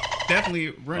 Definitely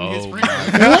run his friend.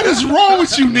 What is wrong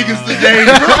with you niggas today,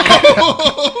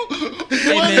 bro?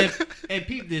 hey man, hey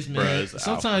peep this man. Bruh, it's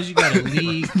Sometimes you gotta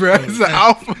leave. bro, it's an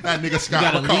alpha. That nigga You Scott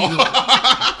got a McCall. league.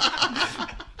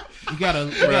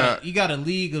 You got a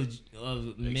league of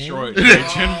men. Short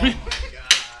gentlemen.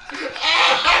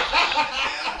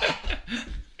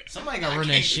 Somebody gotta run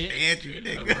that shit.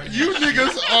 You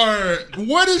niggas are.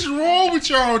 What is wrong with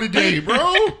y'all today, bro?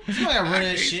 Somebody gotta run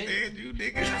that shit.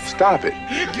 Stop it.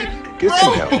 Get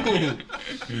some help.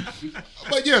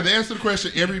 But yeah, to answer the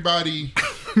question, everybody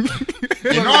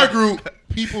in our group,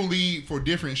 people lead for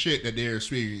different shit that they're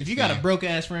experiencing. If you got a broke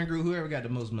ass friend group, whoever got the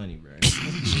most money, bro, that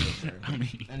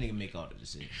nigga make all the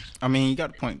decisions. I mean, you got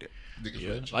a point there.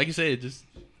 Yeah. Like you said, just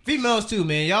Females too,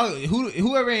 man. Y'all,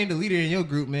 whoever ain't the leader in your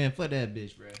group, man, fuck that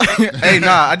bitch, bro. Hey,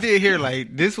 nah, I did hear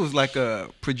like this was like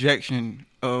a projection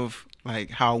of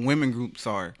like how women groups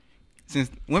are,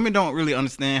 since women don't really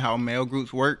understand how male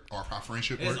groups work or how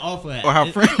friendship It's works. awful. or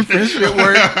how friendship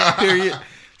work. Period.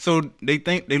 So they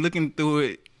think they're looking through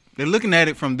it. They're looking at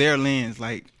it from their lens.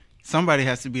 Like, somebody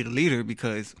has to be the leader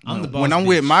because I'm the boss, when I'm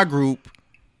with bitch. my group,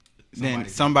 then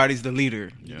somebody's the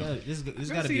leader. There's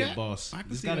got to see be that. a boss. I can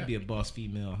There's see got to that. be a boss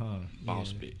female, huh?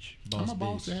 boss Yeah. bitch. Boss I'm a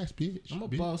boss bitch. ass bitch. I'm a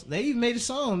bitch. boss. They even made a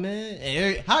song, man.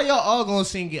 And how y'all all gonna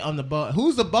sing it? I'm the boss.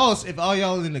 Who's the boss if all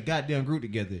y'all in the goddamn group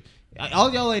together?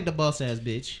 All y'all ain't the boss ass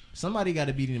bitch. Somebody got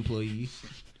to be the employees.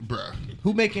 Bruh.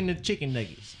 Who making the chicken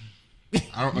nuggets?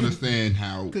 I don't understand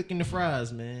how. Cooking the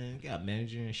fries, man. You got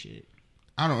manager and shit.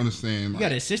 I don't understand. You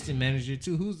got an assistant manager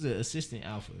too. Who's the assistant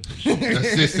alpha?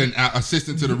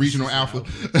 assistant to the regional alpha.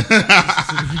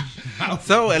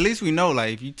 So at least we know,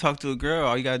 like, if you talk to a girl,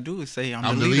 all you gotta do is say,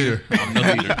 "I'm the leader." I'm the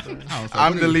leader.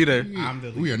 I'm the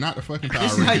leader. We are not the fucking Power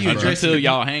This is how Rangers, you bro. address Until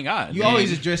y'all hang out. You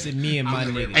always addressing me and my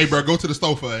niggas. Hey, bro, go to the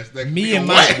store for us. Like, Me and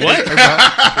my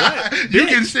what? You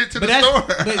can sit to the store.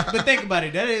 But think about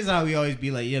it. That is how we always be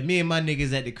like, yeah, me and my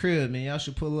niggas at the crib, man. Y'all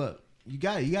should pull up. You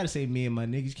got to say me and my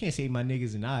niggas. You can't say my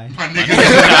niggas and I. My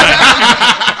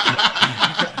niggas.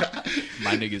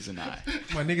 My niggas and I.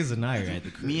 My niggas and I are at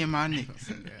the crib. Me and my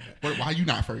niggas. Why you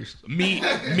not first? Me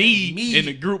in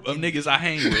the group of niggas I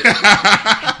hang with.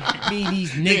 Me and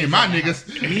these niggas. Me and my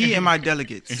niggas. Me and my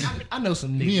delegates. I know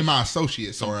some niggas. Me and my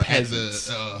associates are at peasants.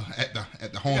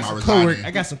 the home I some reside coworkers. in.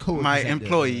 I got some coworkers. My at the,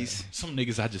 employees. Some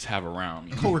niggas I just have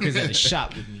around me. coworkers at the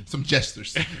shop with me. Some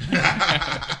jesters.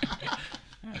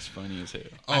 That's funny as hell.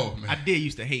 Oh I man. did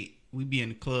used to hate. We be in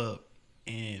the club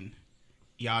and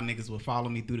y'all niggas would follow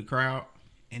me through the crowd,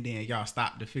 and then y'all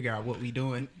stop to figure out what we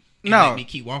doing. And No. let me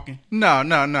keep walking. No.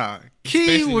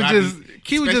 Key Especially would when I just be-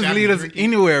 Key would especially just I be lead us drinking.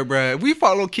 anywhere, bro. If we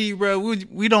follow Key, bro,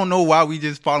 we don't know why we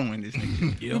just following this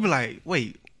nigga. We be like,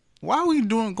 wait, why are we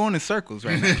going in circles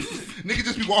right now? Nigga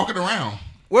just be walking around.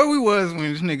 Where we was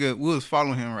when this nigga, we was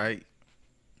following him, right?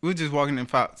 We was just walking in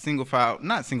single file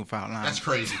line. That's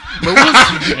crazy. But we was,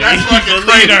 That's fucking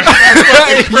crazy. That's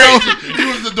fucking crazy. He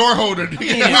was the door holder.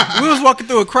 we was walking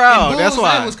through a crowd. That's That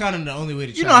why. was kind of the only way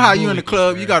to. You try know to how you in bully the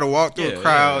club, people, you bro. got to walk through Yeah, a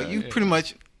crowd. yeah, You yeah. pretty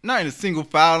much not in a single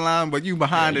file line, but you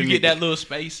behind You the get nigga. that little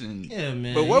space and Yeah,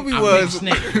 man. But what we I'm was,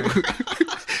 Big Snake,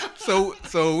 bro.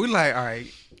 so we like, all right.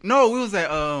 No, we was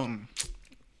at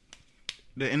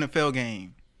the NFL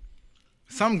game.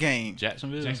 some game.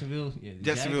 Jacksonville. Yeah,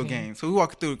 Jacksonville game. So we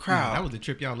walking through the crowd. That was the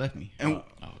trip y'all left me. And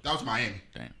That was Miami.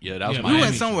 Damn. Yeah, that was we Miami.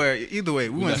 went somewhere. Either way,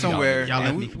 we went left y'all. somewhere. Y'all left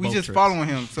And me for we both just trips. following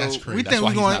him. So That's crazy. we That's think why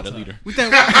we he's going. not a leader. We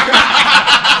think.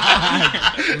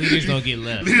 Leaders don't get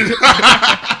left.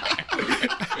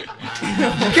 You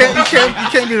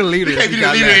can't be the leader. You can't be if the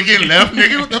got leader left. and get left,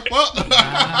 nigga. What the fuck?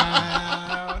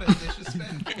 Wow, that's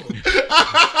disrespectful.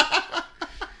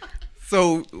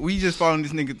 So we just following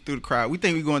this nigga through the crowd. We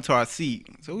think we going to our seat.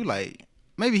 So we like,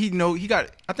 maybe he know he got.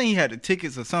 I think he had the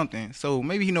tickets or something. So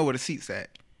maybe he know where the seat's at.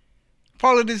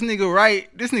 Follow this nigga right.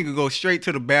 This nigga go straight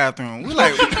to the bathroom. We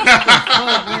like, what the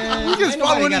fuck, man? We just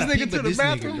following this nigga to the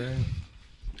bathroom.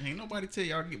 Ain't nobody tell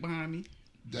y'all to get behind me.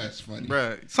 That's funny.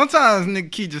 Bruh, sometimes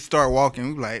nigga Key just start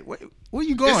walking. We like, where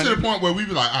you going? It's to the point where we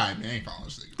be like, all right, man, I ain't following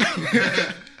this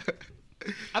nigga.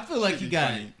 I feel like he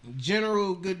got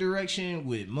general good direction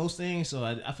with most things, so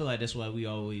I feel like that's why we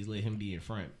always let him be in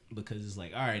front, because it's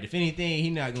like, all right, if anything,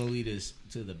 he's not gonna lead us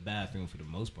to the bathroom for the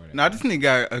most part. Nah, this nigga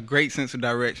got a great sense of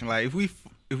direction. Like if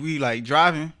we like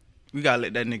driving, we gotta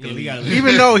let that nigga we lead. gotta let Even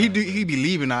him though he be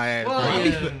leaving our ass.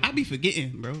 Well, bro. I be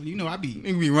forgetting, bro. You know I be.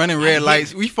 Nigga be running red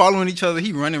lights. We following each other.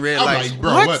 He running red I'm lights. like,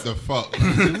 bro, what the fuck?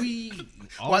 Do we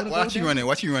all Watch go you down? run it.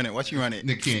 Watch you run it. Watch you run it.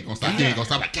 Nigga can't gonna stop. He ain't gonna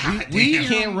stop. Like, God We damn.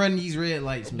 can't run these red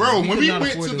lights, man. Bro, when could we not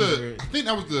went afford to those the, red- I think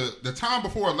that was the time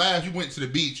before last. We went to the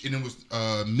beach and it was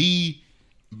me,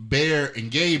 Bear,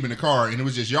 and Gabe in the car, and it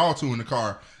was just y'all two in the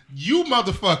car. You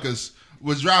motherfuckers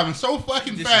was driving so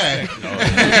fucking fast.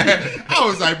 I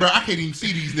was like, bro, I can't even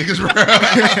see these niggas, bro.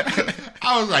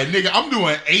 I was like, nigga, I'm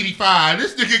doing 85.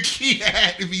 This nigga Key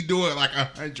had to be doing like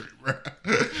 100, bro.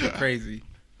 Crazy.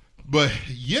 But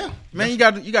yeah, Man, you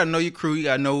gotta know your crew. You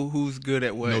gotta know who's good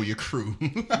at what. know your crew.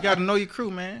 You gotta know your crew,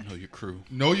 man. Know your crew.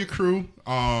 Know your crew.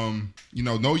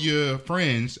 Know your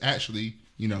friends. Actually,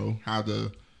 how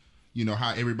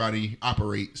everybody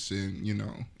operates, and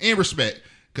and respect,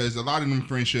 because a lot of them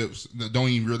friendships don't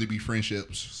even really be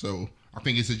friendships. So I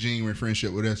think it's a genuine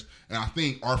friendship with us, and I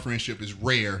think our friendship is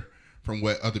rare from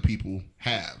what other people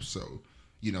have. So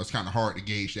it's kind of hard to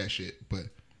gauge that shit. But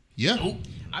yeah,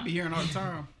 I be hearing all the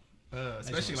time,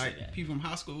 especially wanna like say that. people from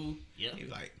high school. Yep. They be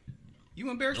like, "You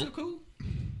and Bear still cool?"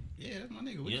 Yeah, that's my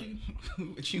nigga.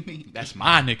 What you mean? That's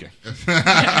my nigga.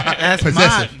 That's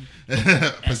possessive.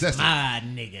 That's my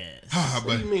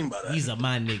niggas. But These are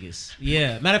my niggas.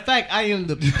 Yeah. Matter of fact, I am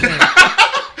the plantation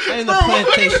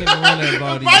runner of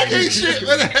all these Mike ain't niggas. shit.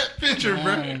 Look at that picture,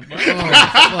 bro. Oh,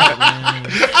 fuck, man.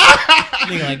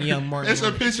 Nigga like young Martin. It's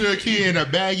a picture of Key in a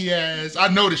baggy ass. I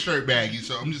know the shirt baggy,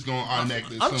 so I'm just going to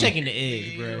automatically I'm assume. checking the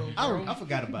edge, bro. I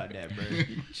forgot about that, bro.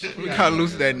 Look how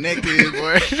loose that neck is,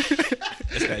 boy.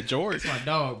 It's that George. It's my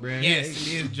dog, bro. Yes, it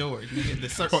is George. Nigga, the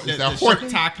that shirt Jorge?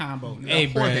 tie combo. Hey,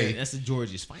 bro. Jorge. That's the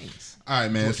George's finest. All right,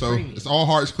 man. George So Premium. it's all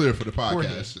hearts clear for the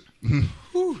podcast. Man.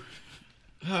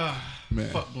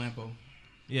 Fuck Blambo.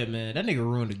 Yeah, man. That nigga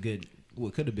ruined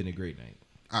what could have been a great night.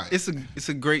 All right. It's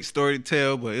a great story to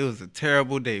tell, but it was a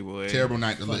terrible day, boy. Terrible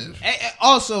night to live.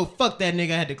 Also, fuck that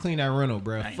nigga. I had to clean that rental,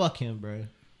 bro. Fuck him, bro.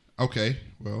 Okay,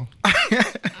 well,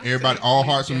 everybody, all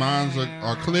hearts and minds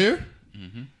are clear.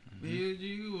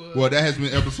 Well, that has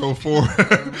been episode 4 of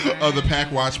the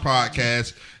PackWatch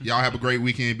Podcast. Y'all have a great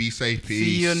weekend. Be safe. Peace.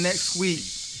 See you next week.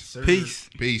 Peace.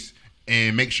 Peace.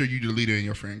 And make sure you're the leader in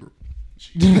your friend group.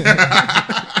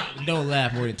 Don't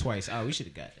laugh more than twice. Oh, we should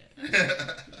have got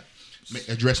that.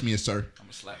 Address me as sir. I'm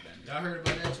gonna slap that. Y'all heard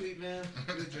about that tweet, man?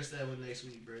 We'll address that one next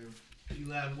week, bro. You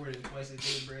laugh more than twice a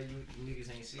day, bro. You niggas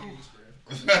ain't serious, bro.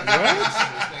 Respect you,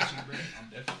 bro. I'm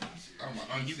definitely.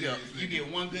 I'm You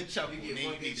get one good chuckle. You get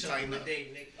one good chuckle a day,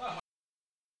 nigga.